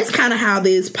 And that's kind of how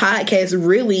this podcast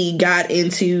really got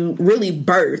into, really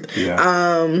birthed. Yeah.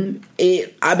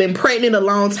 I've been pregnant a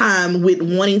long time with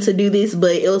wanting to do this,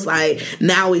 but it was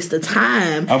now is the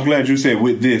time. I'm glad you said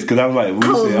with this, because I was like, when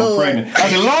you said I'm pregnant, I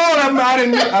said,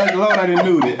 Lord, I didn't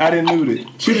know that. I didn't know that.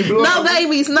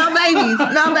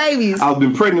 No babies. I've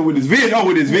been pregnant with this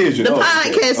vision. The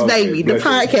podcast baby. The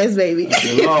podcast baby.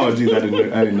 Lord, Jesus, I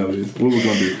didn't know this. What we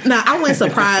gonna do? Nah, I wouldn't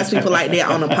surprise people like that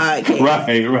on a podcast.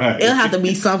 Right. It'll have to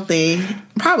be something,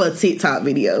 probably a TikTok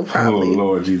video. Probably. Oh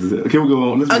Lord Jesus. Can we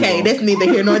go on? Okay, that's neither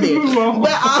here nor there. But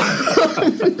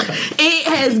it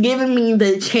has given me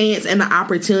the chance and the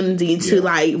opportunity to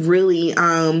really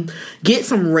get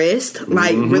some rest,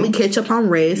 really catch up on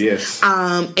rest. Yes.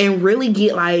 And really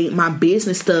get my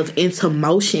business stuff into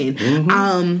motion.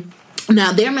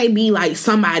 Now, there may be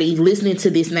somebody listening to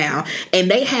this now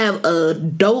and they have a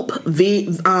dope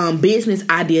business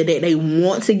idea that they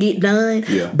want to get done,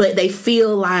 but they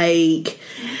feel like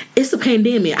it's a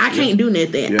pandemic. I can't do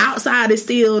nothing. Outside is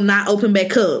still not open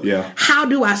back up. How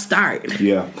do I start?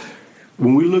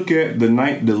 When we look at the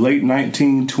late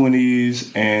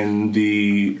 1920s and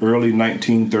the early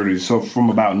 1930s, so from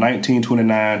about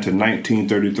 1929 to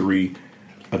 1933,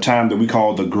 a time that we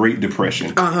call the Great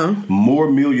Depression.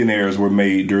 More millionaires were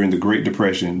made during the Great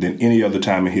Depression than any other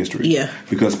time in history.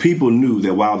 Because people knew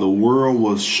that while the world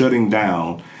was shutting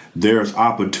down, there's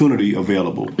opportunity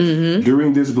available.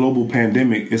 During this global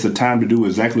pandemic, it's a time to do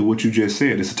exactly what you just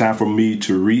said. It's a time for me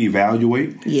to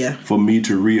reevaluate, for me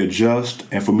to readjust,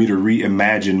 and for me to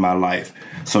reimagine my life.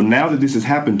 So now that this has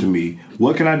happened to me,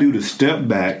 what can I do to step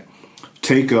back,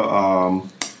 take a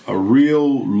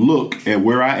real look at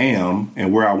where I am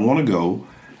and where I want to go,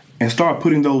 and start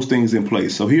putting those things in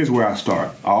place? So here's where I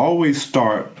start. I always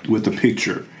start with a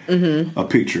picture.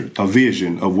 A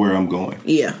vision of where I'm going.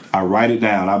 I write it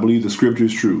down. I believe the scripture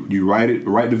is true. You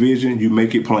write the vision, you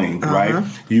make it plain, right?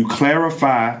 You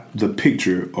clarify the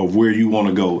picture of where you want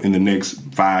to go in the next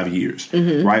 5 years,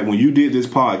 right? When you did this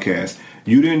podcast,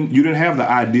 you didn't have the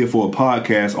idea for a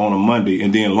podcast on a Monday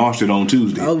and then launched it on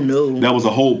Tuesday. Oh, no. That was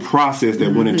a whole process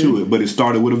that went into it, but it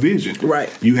started with a vision. Right.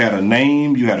 You had a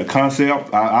name, you had a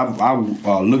concept. I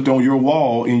looked on your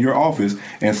wall in your office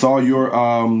and saw your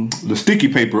the sticky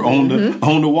paper on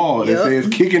the wall that says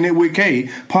Kicking It With K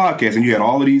podcast, and you had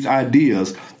all of these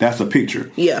ideas. That's a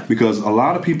picture. Because a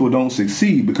lot of people don't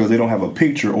succeed because they don't have a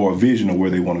picture or a vision of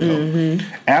where they want to go.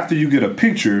 After you get a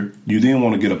picture, you then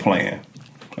want to get a plan.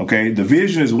 Okay, the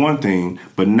vision is one thing,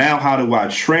 but now how do I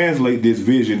translate this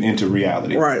vision into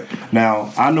reality? Right.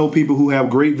 Now, I know people who have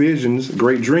great visions,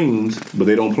 great dreams, but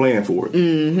they don't plan for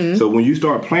it. So when you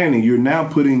start planning, you're now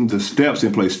putting the steps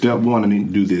in place. Step 1, I need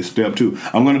to do this. Step 2,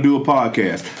 I'm going to do a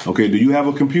podcast. Okay, do you have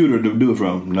a computer to do it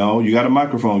from? No. You got a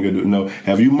microphone? You do it? No.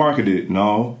 Have you marketed it?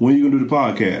 No. When are you going to do the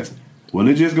podcast? Well,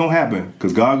 it's just going to happen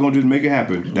because God's going to just make it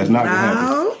happen. That's not going to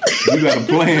happen. You got to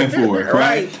plan for it,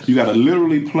 right? You got to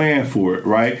literally plan for it,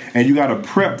 right? And you got to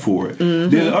prep for it. Then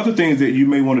the other things that you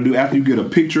may want to do after you get a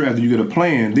picture, after you get a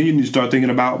plan, then you need to start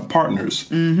thinking about partners.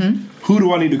 Who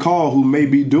do I need to call who may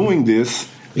be doing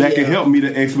this that can help me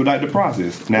to expedite the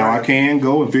process? Now, I can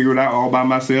go and figure it out all by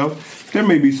myself. There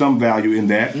may be some value in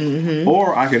that.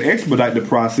 Or I could expedite the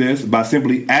process by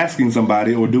simply asking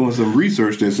somebody or doing some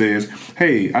research that says,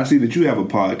 hey, I see that you have a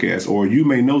podcast, or you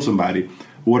may know somebody.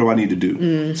 What do I need to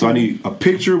do? So I need a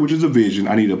picture, which is a vision.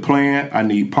 I need a plan. I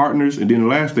need partners. And then the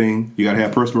last thing, you got to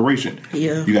have perspiration.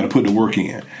 You got to put the work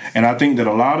in. And I think that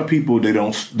a lot of people, they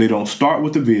don't start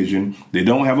with the vision. They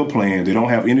don't have a plan. They don't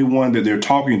have anyone that they're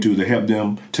talking to help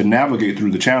them to navigate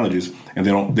through the challenges. And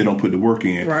they don't put the work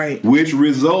in. Right. Which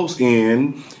results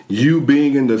in you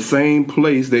being in the same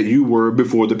place that you were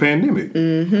before the pandemic,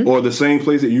 or the same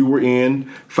place that you were in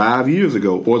 5 years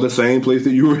ago, or the same place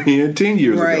that you were in 10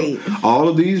 years ago. All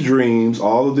of these dreams,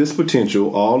 all of this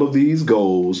potential, all of these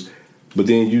goals, but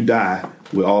then you die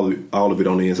with all of it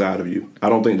on the inside of you. I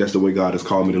don't think that's the way God has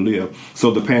called me to live.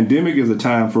 So the pandemic is a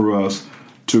time for us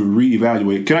to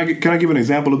reevaluate. Can I give an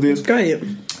example of this? Go ahead.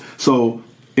 So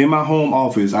in my home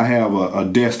office, I have a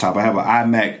desktop. I have an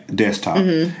iMac desktop,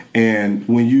 and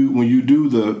when you do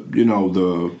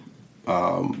the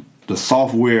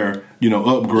software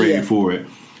upgrade for it,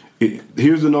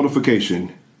 here's the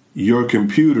notification: your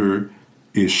computer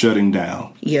is shutting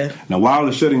down. Now, while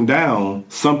it's shutting down,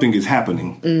 something is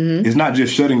happening. It's not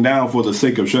just shutting down for the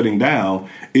sake of shutting down.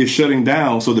 It's shutting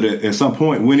down so that at some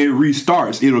point, when it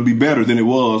restarts, it'll be better than it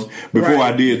was before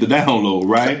I did the download.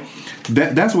 Right.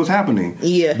 That's what's happening.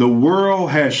 The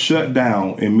world has shut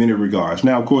down in many regards.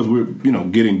 Now, of course, we're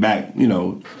getting back,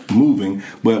 moving.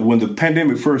 But when the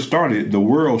pandemic first started, the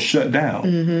world shut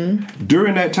down.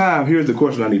 During that time, here's the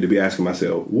question I need to be asking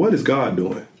myself: what is God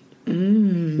doing?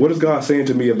 What is God saying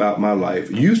to me about my life?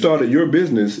 You started your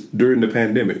business during the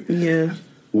pandemic.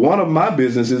 One of my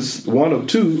businesses, one of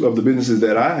two of the businesses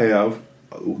that I have,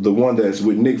 the one that's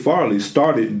with Nick Farley,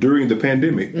 started during the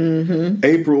pandemic,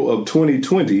 April of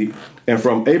 2020. And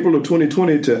from April of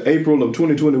 2020 to April of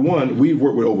 2021, we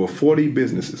worked with over 40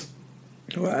 businesses.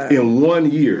 In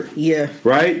 1 year.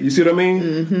 Right? You see what I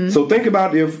mean? So think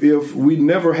about if we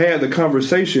never had the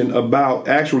conversation about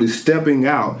actually stepping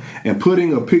out and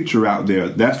putting a picture out there.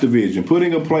 That's the vision.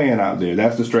 Putting a plan out there.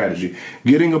 That's the strategy.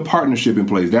 Getting a partnership in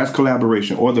place. That's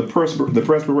collaboration. Or the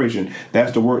perspiration.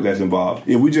 That's the work that's involved.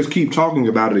 If we just keep talking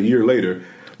about it a year later,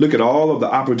 look at all of the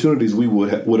opportunities we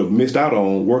would have missed out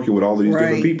on working with all of these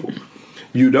different people.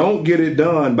 You don't get it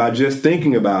done by just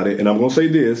thinking about it. And I'm going to say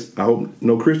this. I hope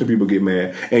no Christian people get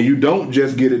mad. And you don't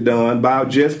just get it done by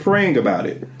just praying about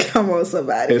it. Come on,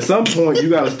 somebody. At some point, you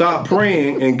got to stop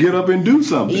praying and get up and do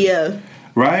something.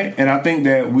 Right? And I think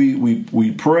that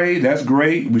we pray. That's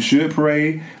great. We should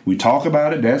pray. We talk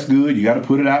about it. That's good. You got to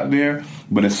put it out there.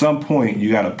 But at some point, you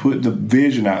got to put the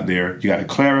vision out there. You got to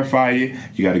clarify it.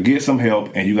 You got to get some help,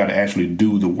 and you got to actually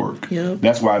do the work.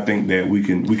 That's why I think that we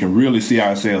can really see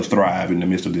ourselves thrive in the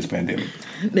midst of this pandemic.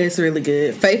 That's really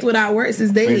good. Faith without works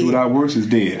is dead. Faith without works is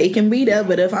dead. It can be there,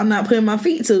 but if I'm not putting my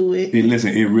feet to it,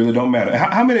 listen, it really don't matter.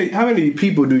 How many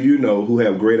people do you know who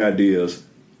have great ideas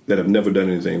that have never done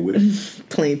anything with it?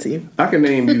 Plenty. I can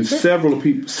name you several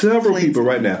people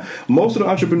right now. Most of the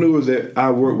entrepreneurs that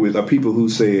I work with are people who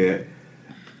said,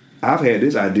 I've had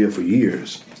this idea for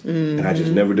years, and I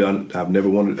just never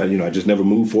I just never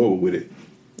moved forward with it.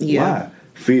 Yeah. Why?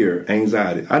 Fear,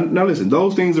 anxiety. Now listen,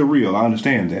 those things are real. I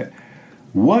understand that.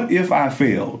 What if I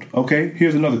failed? Okay,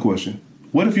 here's another question.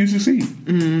 What if you succeed?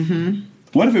 Mm-hmm.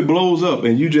 What if it blows up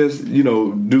and you just,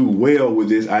 do well with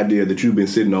this idea that you've been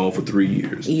sitting on for 3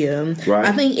 years? Yeah. Right?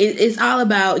 I think it's all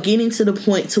about getting to the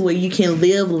point to where you can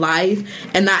live life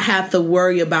and not have to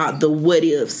worry about the what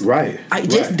ifs. Right.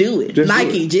 Just do it.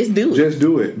 Nike, just do it. Just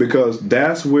do it, because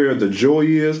that's where the joy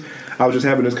is. I was just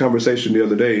having this conversation the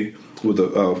other day with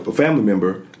a family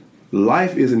member.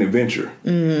 Life is an adventure.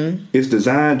 Mm-hmm. It's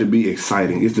designed to be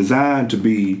exciting. It's designed to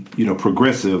be,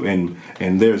 progressive, and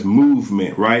there's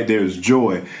movement, right? There's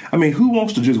joy. I mean, who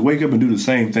wants to just wake up and do the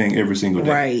same thing every single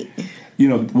day?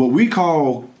 Right. What we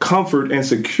call comfort and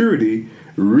security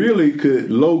really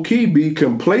could low-key be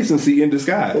complacency in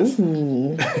disguise.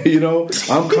 I'm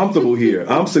comfortable here.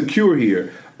 I'm secure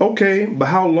here. Okay, but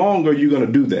how long are you going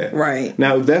to do that? Right.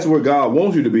 Now, if that's where God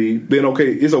wants you to be, then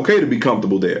okay, it's okay to be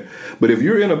comfortable there. But if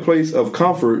you're in a place of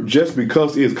comfort just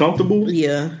because it's comfortable,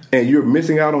 and you're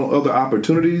missing out on other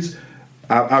opportunities,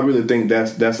 I really think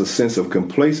that's a sense of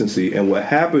complacency. And what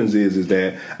happens is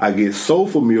that I get so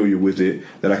familiar with it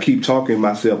that I keep talking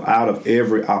myself out of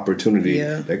every opportunity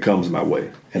that comes my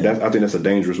way. And I think that's a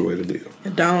dangerous way to live.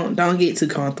 Don't get too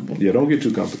comfortable. Yeah, don't get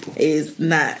too comfortable. It's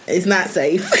not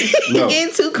safe. No.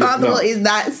 Getting too comfortable is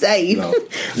not safe. No.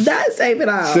 Not safe at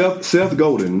all. Seth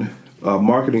Godin, a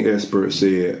marketing expert,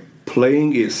 said,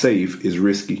 playing it safe is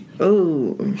risky.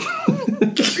 Ooh.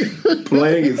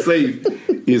 Playing it safe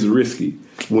is risky.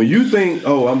 When you think,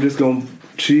 I'm just going to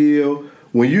chill,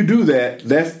 when you do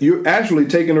that, you're actually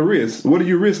taking a risk. What are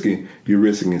you risking? You're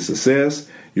risking success.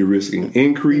 You're risking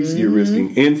increase. Mm-hmm. You're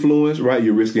risking influence, right?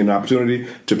 You're risking an opportunity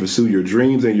to pursue your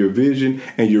dreams and your vision.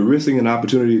 And you're risking an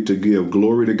opportunity to give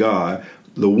glory to God,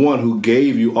 the one who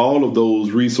gave you all of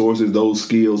those resources, those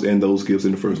skills, and those gifts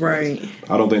in the first place. Right.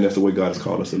 I don't think that's the way God has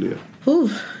called us to live.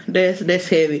 Whew, that's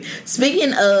heavy.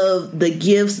 Speaking of the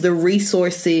gifts, the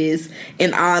resources,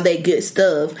 and all that good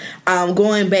stuff,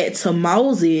 going back to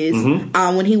Moses,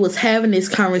 when he was having this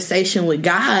conversation with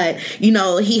God,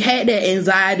 he had that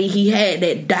anxiety, he had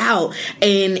that doubt,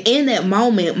 and in that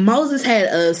moment, Moses had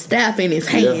a staff in his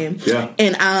hand,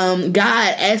 and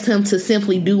God asked him to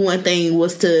simply do one thing,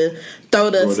 was to throw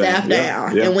the staff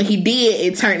down. And when he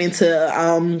did, it turned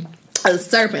into a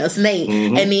serpent, a snake,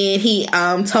 and then he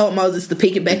told Moses to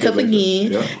pick it back up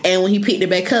again, and when he picked it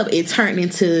back up, it turned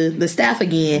into the staff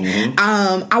again.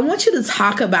 I want you to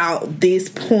talk about this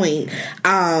point.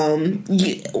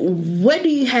 What do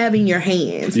you have in your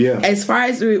hands as far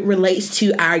as it relates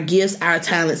to our gifts, our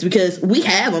talents? Because we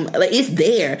have them, like, it's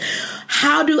there.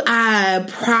 How do I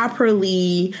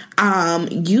properly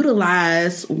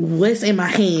utilize what's in my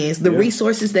hands, the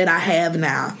resources that I have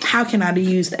now? How can I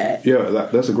use that? Yeah,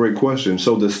 that's a great question.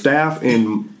 So the staff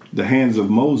in the hands of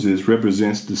Moses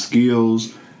represents the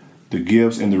skills, the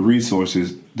gifts, and the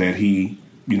resources that he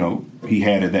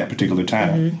had at that particular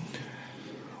time.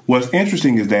 What's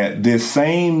interesting is that this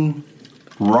same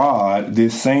rod,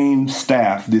 this same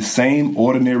staff, this same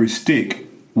ordinary stick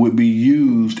would be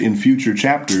used in future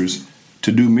chapters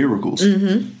to do miracles,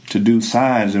 to do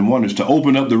signs and wonders, to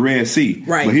open up the Red Sea.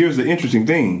 Right. But here's the interesting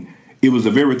thing. It was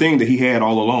the very thing that he had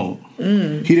all along.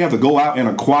 He didn't have to go out and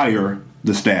acquire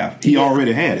the staff. He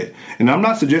already had it. And I'm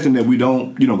not suggesting that we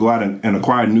don't, go out and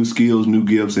acquire new skills, new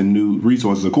gifts, and new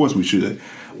resources. Of course we should.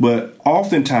 But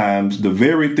oftentimes, the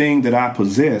very thing that I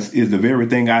possess is the very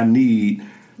thing I need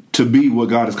to be what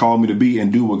God has called me to be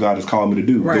and do what God has called me to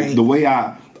do. Right. The way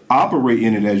I operate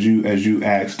in it, as you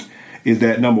asked, is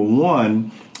that, number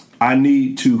one, I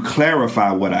need to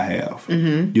clarify what I have.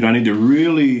 I need to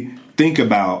really think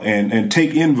about and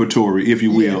take inventory, if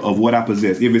you will, of what I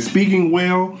possess. If it's speaking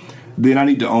well, then I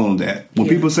need to own that. When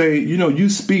people say, you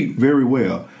speak very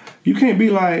well, you can't be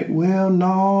like, well,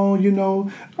 no,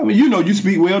 I mean, you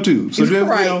speak well too. So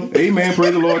just, amen,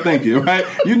 praise the Lord, thank you, right?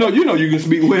 You can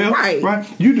speak well,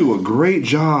 right? You do a great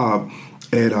job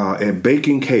at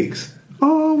baking cakes.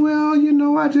 Oh, well,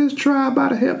 I just tried by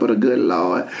the help of the good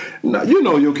Lord.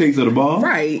 No, your cakes are the bomb.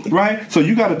 Right? So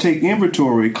you got to take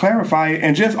inventory, clarify it,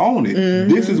 and just own it.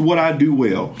 This is what I do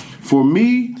well. For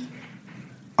me,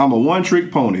 I'm a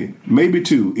one-trick pony, maybe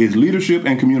two, is leadership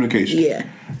and communication.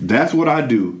 That's what I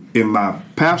do in my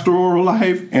pastoral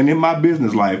life and in my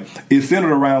business life. It's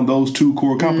centered around those two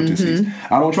core competencies.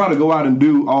 I don't try to go out and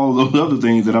do all those other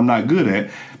things that I'm not good at,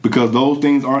 because those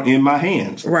things aren't in my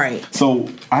hands. Right. So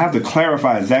I have to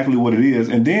clarify exactly what it is.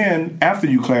 And then after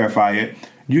you clarify it,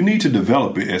 you need to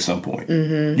develop it at some point.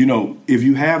 You know, if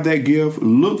you have that gift,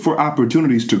 look for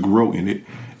opportunities to grow in it.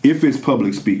 If it's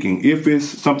public speaking, if it's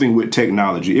something with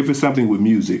technology, if it's something with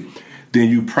music, then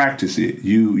you practice it.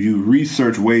 You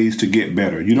research ways to get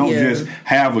better. You don't just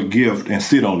have a gift and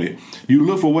sit on it. You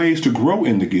look for ways to grow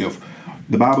in the gift.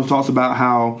 The Bible talks about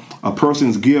how a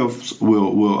person's gifts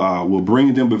will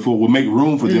bring them before, will make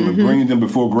room for them and bring them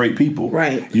before great people.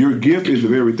 Right. Your gift is the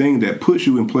very thing that puts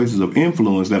you in places of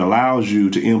influence that allows you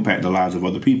to impact the lives of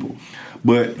other people.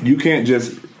 But you can't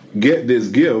just get this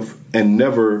gift and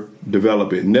never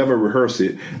develop it, never rehearse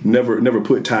it, never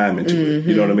put time into it.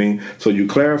 You know what I mean? So you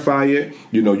clarify it,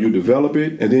 you know, you develop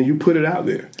it, and then you put it out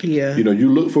there. Yeah. You know, you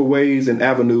look for ways and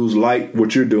avenues like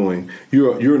what you're doing.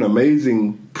 You're an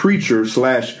amazing preacher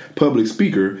 / public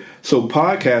speaker. So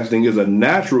podcasting is a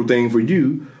natural thing for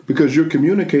you because you're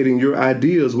communicating your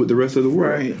ideas with the rest of the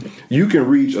world. Right. You can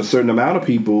reach a certain amount of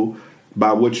people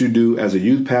by what you do as a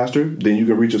youth pastor. Then you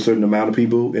can reach a certain amount of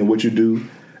people in what you do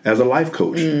as a life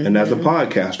coach and as a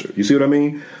podcaster. You see what I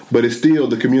mean? But it's still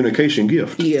the communication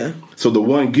gift. Yeah. So the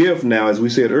one gift now, as we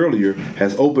said earlier,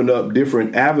 has opened up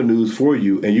different avenues for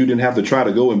you, and you didn't have to try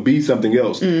to go and be something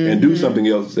else and do something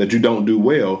else that you don't do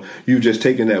well. You've just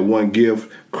taken that one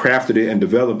gift, crafted it, and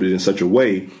developed it in such a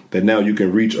way that now you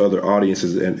can reach other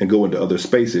audiences and go into other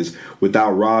spaces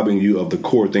without robbing you of the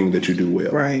core thing that you do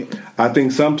well. Right. I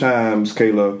think sometimes,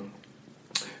 Kayla,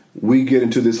 we get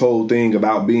into this whole thing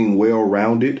about being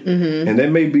well-rounded, and that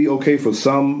may be okay for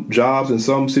some jobs and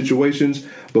some situations,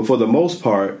 but for the most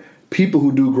part, people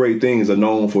who do great things are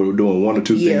known for doing one or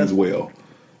two things well.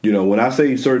 You know, when I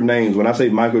say certain names, when I say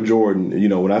Michael Jordan, you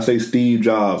know, when I say Steve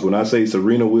Jobs, when I say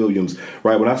Serena Williams,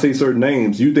 right? When I say certain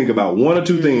names, you think about one or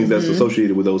two things that's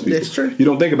associated with those people. That's true. You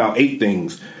don't think about 8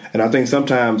 things. And I think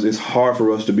sometimes it's hard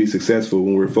for us to be successful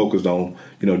when we're focused on,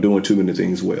 you know, doing too many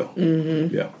things well.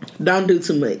 Yeah. Don't do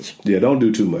too much. Yeah, don't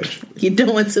do too much. You're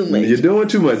doing too much. You're doing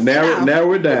too much.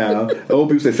 Narrow it down. Old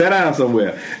people say, sit down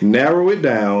somewhere. Narrow it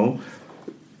down.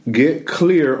 Get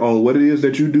clear on what it is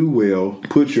that you do well.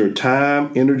 Put your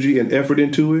time, energy, and effort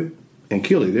into it, and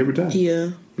kill it every time. Yeah.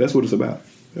 That's what it's about.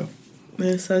 Yeah.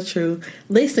 That's so true.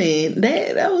 Listen,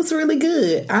 that was really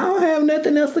good. I don't have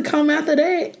nothing else to come after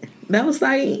that. That was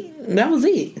it.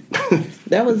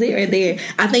 That was it right there.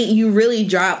 I think you really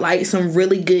dropped like some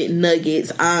really good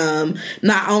nuggets.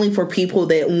 Not only for people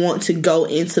that want to go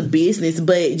into business,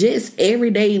 but just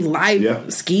everyday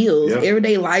life skills,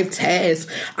 everyday life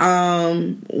tasks.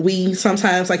 We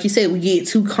sometimes, like you said, we get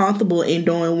too comfortable in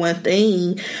doing one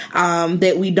thing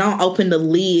that we don't open the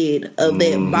lid of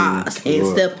that box and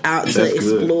step out to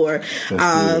explore.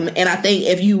 And I think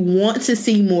if you want to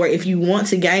see more, if you want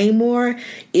to gain more,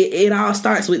 it all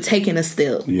starts with taking a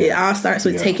step. It all starts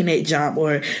with taking that jump,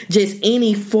 or just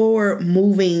any forward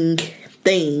moving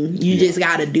thing. You just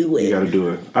got to do it. You got to do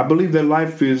it. I believe that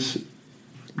life is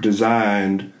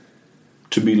designed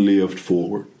to be lived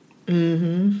forward.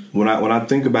 When I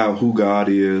think about who God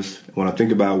is, when I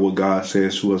think about what God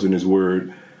says to us in His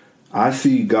Word, I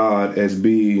see God as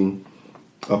being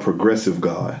a progressive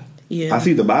God. I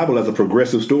see the Bible as a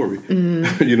progressive story.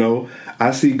 You know,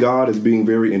 I see God as being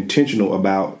very intentional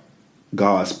about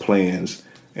God's plans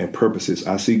and purposes.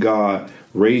 I see God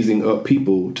raising up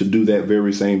people to do that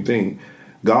very same thing.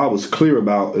 God was clear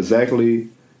about exactly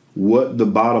what the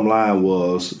bottom line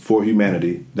was for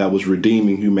humanity, that was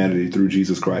redeeming humanity through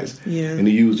Jesus Christ. And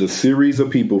He used a series of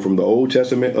people from the Old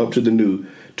Testament up to the New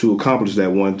to accomplish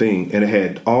that one thing. And it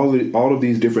had all of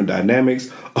these different dynamics,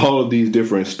 all of these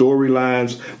different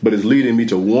storylines, but it's leading me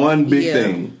to one big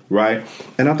thing, right?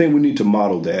 And I think we need to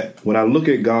model that. When I look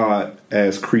at God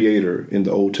as creator in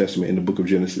the Old Testament, in the book of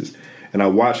Genesis, and I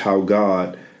watch how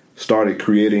God started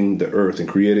creating the earth and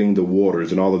creating the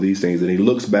waters and all of these things, and He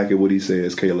looks back at what He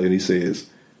says, Kayla, and He says,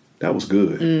 that was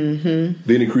good.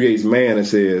 Then He creates man and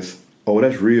says, oh,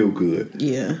 that's real good.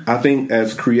 I think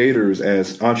as creators,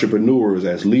 as entrepreneurs,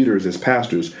 as leaders, as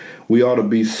pastors, we ought to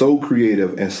be so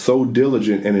creative and so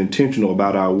diligent and intentional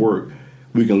about our work.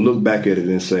 We can look back at it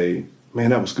and say,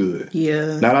 man, that was good.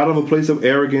 Not out of a place of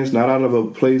arrogance, not out of a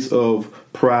place of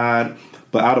pride,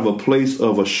 but out of a place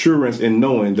of assurance in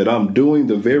knowing that I'm doing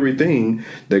the very thing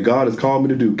that God has called me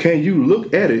to do. Can you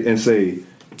look at it and say,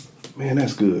 man,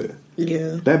 that's good?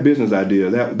 That business idea,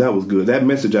 that was good. That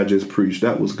message I just preached,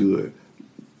 that was good.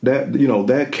 That, you know,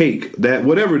 that cake, that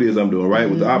whatever it is I'm doing, right?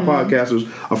 With our podcasters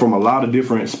are from a lot of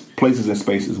different places and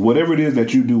spaces, whatever it is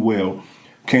that you do well,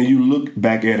 can you look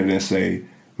back at it and say,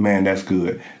 man, that's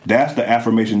good. That's the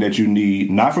affirmation that you need,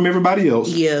 not from everybody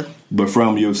else, but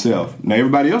from yourself. Now,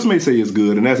 everybody else may say it's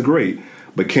good, and that's great.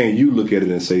 But can you look at it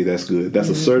and say that's good? That's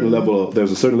a certain level.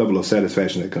 There's a certain level of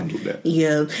satisfaction that comes with that.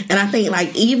 Yeah, and I think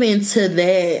like even to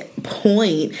that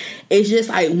point, it's just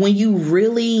like when you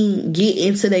really get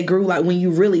into that groove, like when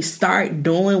you really start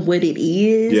doing what it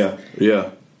is.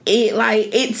 Yeah.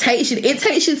 It takes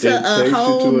you to a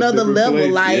whole nother level.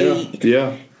 Place.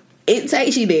 Like it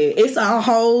takes you there. It's a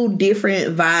whole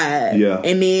different vibe. Yeah,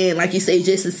 and then like you say,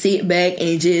 just to sit back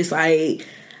and just like.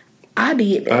 I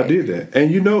did that.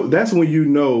 And that's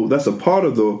when that's a part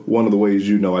of one of the ways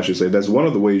that's one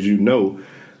of the ways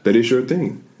that it's your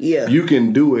thing. Yeah. You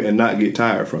can do it and not get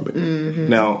tired from it. Mm-hmm.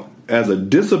 Now, as a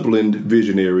disciplined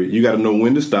visionary, you got to know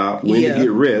when to stop, when to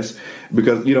get rest.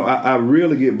 Because, I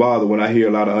really get bothered when I hear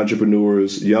a lot of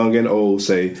entrepreneurs, young and old,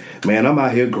 say, man, I'm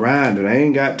out here grinding. I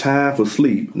ain't got time for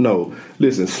sleep. No.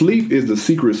 Listen, sleep is the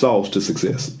secret sauce to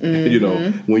success.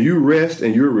 Mm-hmm. When you rest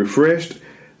and you're refreshed,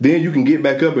 then you can get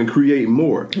back up and create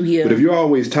more. Yeah. But if you're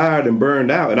always tired and burned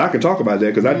out, and I can talk about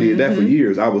that because I did that for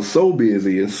years. I was so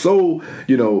busy and so,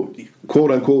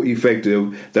 quote unquote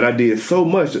effective that I did so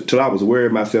much till I was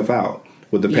wearing myself out.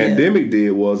 What the pandemic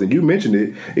did was, and you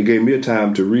mentioned it gave me a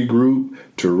time to regroup,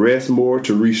 to rest more,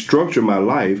 to restructure my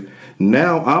life.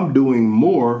 Now I'm doing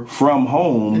more from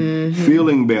home,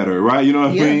 feeling better, right? You know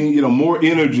what I mean? More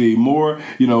energy, more,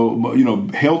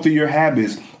 healthier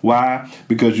habits. Why?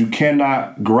 Because you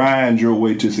cannot grind your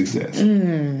way to success.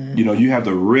 You have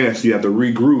to rest, you have to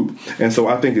regroup. And so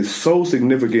I think it's so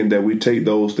significant that we take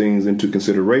those things into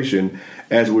consideration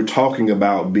as we're talking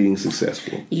about being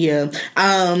successful. Yeah.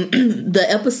 The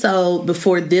episode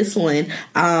before this one,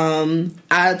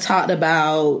 I talked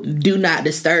about do not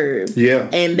disturb. Yeah.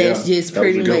 And that's just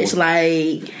pretty much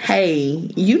like, hey,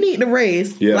 you need to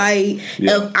rest. Yeah. Like,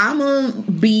 if I'm going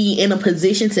to be in a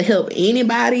position to help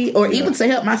anybody or even to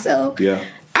help myself,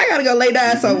 I got to go lay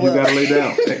down somewhere. You got to lay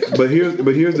down. But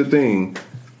here's the thing.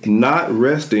 Not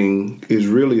resting is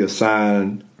really a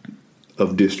sign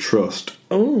of distrust.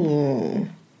 Ooh.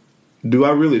 Do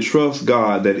I really trust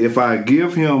God that if I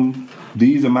give him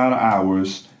these amount of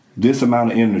hours, this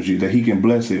amount of energy, that he can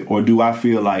bless it? Or do I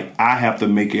feel like I have to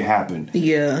make it happen?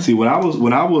 Yeah. See, when I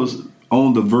was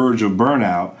on the verge of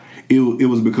burnout, it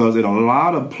was because in a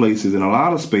lot of places, in a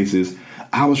lot of spaces,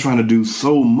 I was trying to do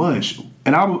so much.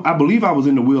 And I believe I was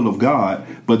in the will of God,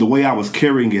 but the way I was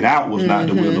carrying it out was not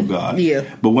the will of God. Yeah.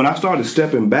 But when I started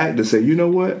stepping back to say, you know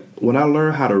what? When I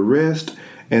learned how to rest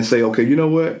and say, okay, you know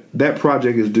what? That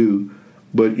project is due,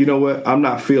 but you know what? I'm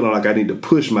not feeling like I need to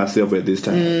push myself at this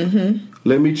time.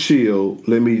 Let me chill.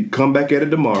 Let me come back at it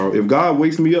tomorrow. If God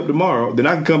wakes me up tomorrow, then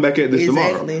I can come back at this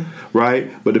tomorrow.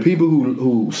 Right? But the people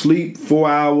who sleep 4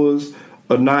 hours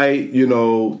a night,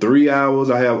 3 hours.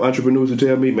 I have entrepreneurs who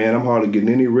tell me, man, I'm hardly getting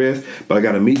any rest, but I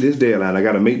got to meet this deadline. I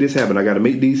got to make this happen. I got to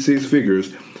make these 6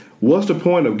 figures. What's the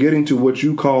point of getting to what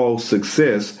you call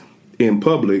success in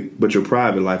public, but your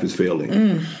private life is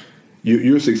failing?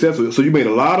 You're successful. So you made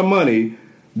a lot of money,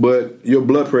 but your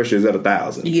blood pressure is at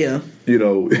 1,000. Yeah.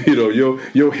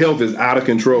 Your health is out of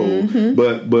control,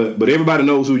 but everybody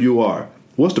knows who you are.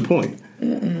 What's the point?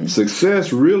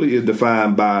 Success really is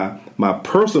defined by my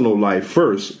personal life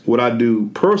first, what I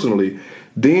do personally,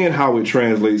 then how it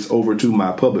translates over to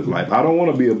my public life. I don't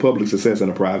want to be a public success and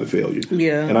a private failure.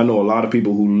 Yeah. And I know a lot of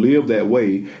people who live that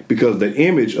way because the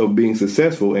image of being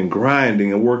successful and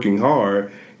grinding and working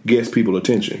hard gets people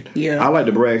attention. Yeah. I like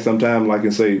to brag sometimes,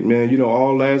 and say, man,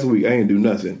 all last week I ain't do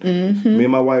nothing. Me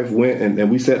and my wife went and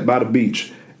we sat by the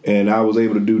beach. And I was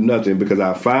able to do nothing because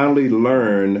I finally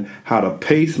learned how to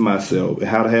pace myself and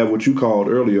how to have what you called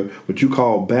earlier, what you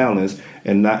call balance,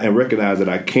 and recognize that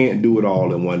I can't do it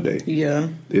all in one day. Yeah.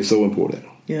 It's so important.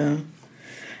 Yeah.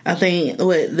 I think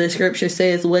what the scripture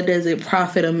says, what does it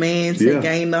profit a man to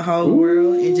gain the whole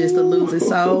world and just to lose his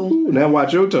soul? Now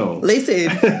watch your tone. Listen,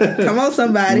 come on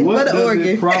somebody. What an organ.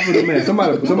 It profit a man?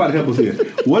 Somebody help us here.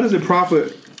 What does it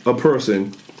profit a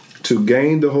person to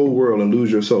gain the whole world and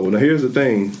lose your soul? Now here's the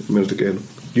thing, Minister Caleb.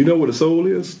 You know what a soul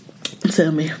is?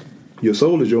 Tell me. Your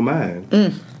soul is your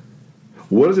mind.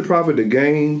 What does it profit to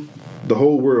gain the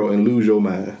whole world and lose your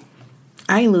mind?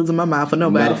 I ain't losing my mind for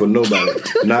nobody. Not for nobody.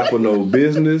 Not for no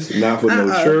business. Not for no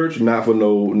church. Not for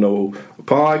no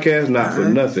podcast. Not for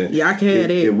nothing. Yeah, I can have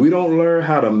it. If we don't learn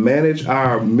how to manage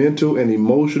our mental and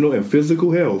emotional and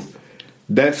physical health,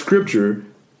 that scripture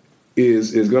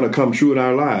is going to come true in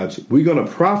our lives. We're going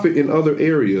to profit in other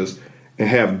areas and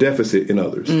have deficit in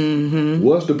others.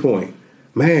 What's the point?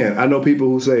 Man, I know people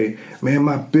who say, man,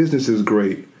 my business is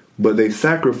great, but they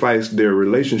sacrificed their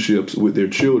relationships with their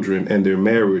children and their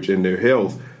marriage and their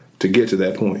health to get to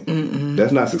that point.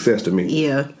 That's not success to me.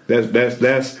 Yeah. That's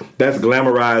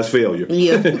glamorized failure.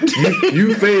 Yeah.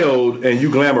 you failed and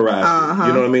you glamorized it.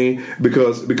 You know what I mean?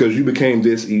 Because you became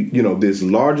this, this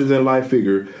larger than life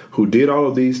figure who did all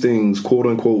of these things, quote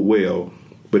unquote, well,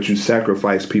 but you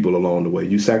sacrificed people along the way.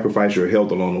 You sacrificed your health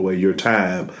along the way, your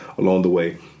time along the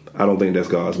way. I don't think that's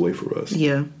God's way for us.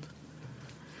 Yeah.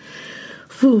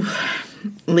 Whew.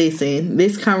 Listen,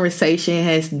 this conversation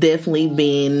has definitely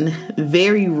been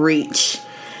very rich,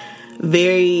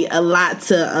 a lot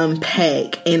to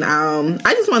unpack, and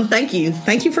I just want to thank you.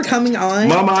 Thank you for coming on,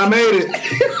 Mama. I made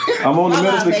it. I'm on the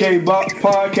Minister K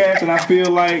podcast, and I feel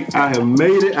like I have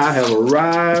made it. I have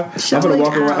arrived. I'm gonna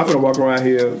walk around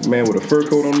here, man, with a fur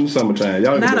coat on in the summertime.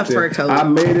 Y'all not a fur coat. I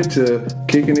made it to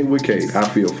Kicking It with Kate. I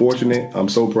feel fortunate. I'm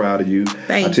so proud of you.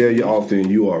 I tell you often,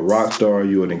 you are a rock star.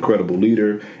 You're an incredible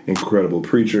leader, incredible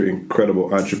preacher,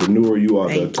 incredible entrepreneur. You are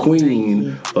the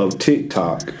queen of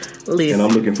TikTok. Listen. And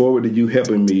I'm looking forward to you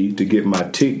helping me to get my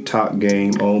TikTok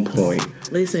game on point.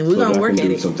 Listen, we're gonna work at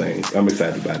it. Some things. I'm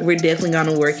excited about it. We're definitely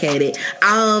gonna work at it.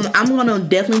 I'm gonna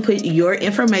definitely put your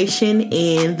information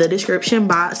in the description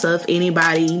box. So if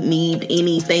anybody need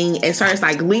anything as far as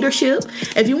like leadership,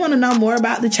 if you want to know more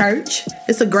about the church,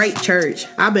 it's a great church.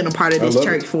 I've been a part of this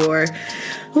church for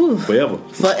forever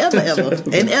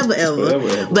and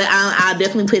ever. But I'll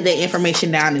definitely put that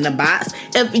information down in the box.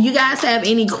 If you guys have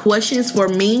any questions for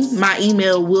me, my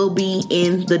email will be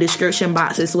in the description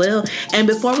box as well. And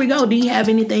before we go, do you have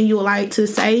anything you would like to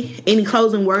say? Any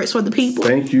closing words for the people?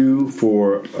 Thank you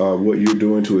for what you're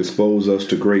doing to expose us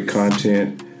to great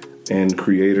content and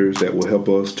creators that will help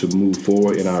us to move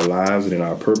forward in our lives and in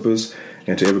our purpose.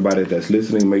 And to everybody that's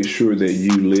listening, make sure that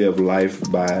you live life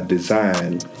by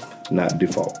design, not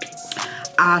default.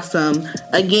 Awesome.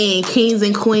 Again, kings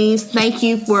and queens, thank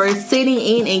you for sitting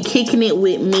in and kicking it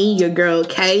with me, your girl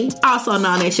Kay, also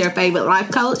known as your favorite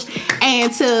life coach.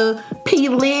 And to P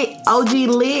Lit, OG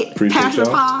Lit, Appreciate Pastor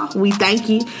y'all. Paul, we thank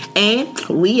you. And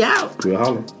we out. We'll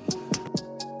holler.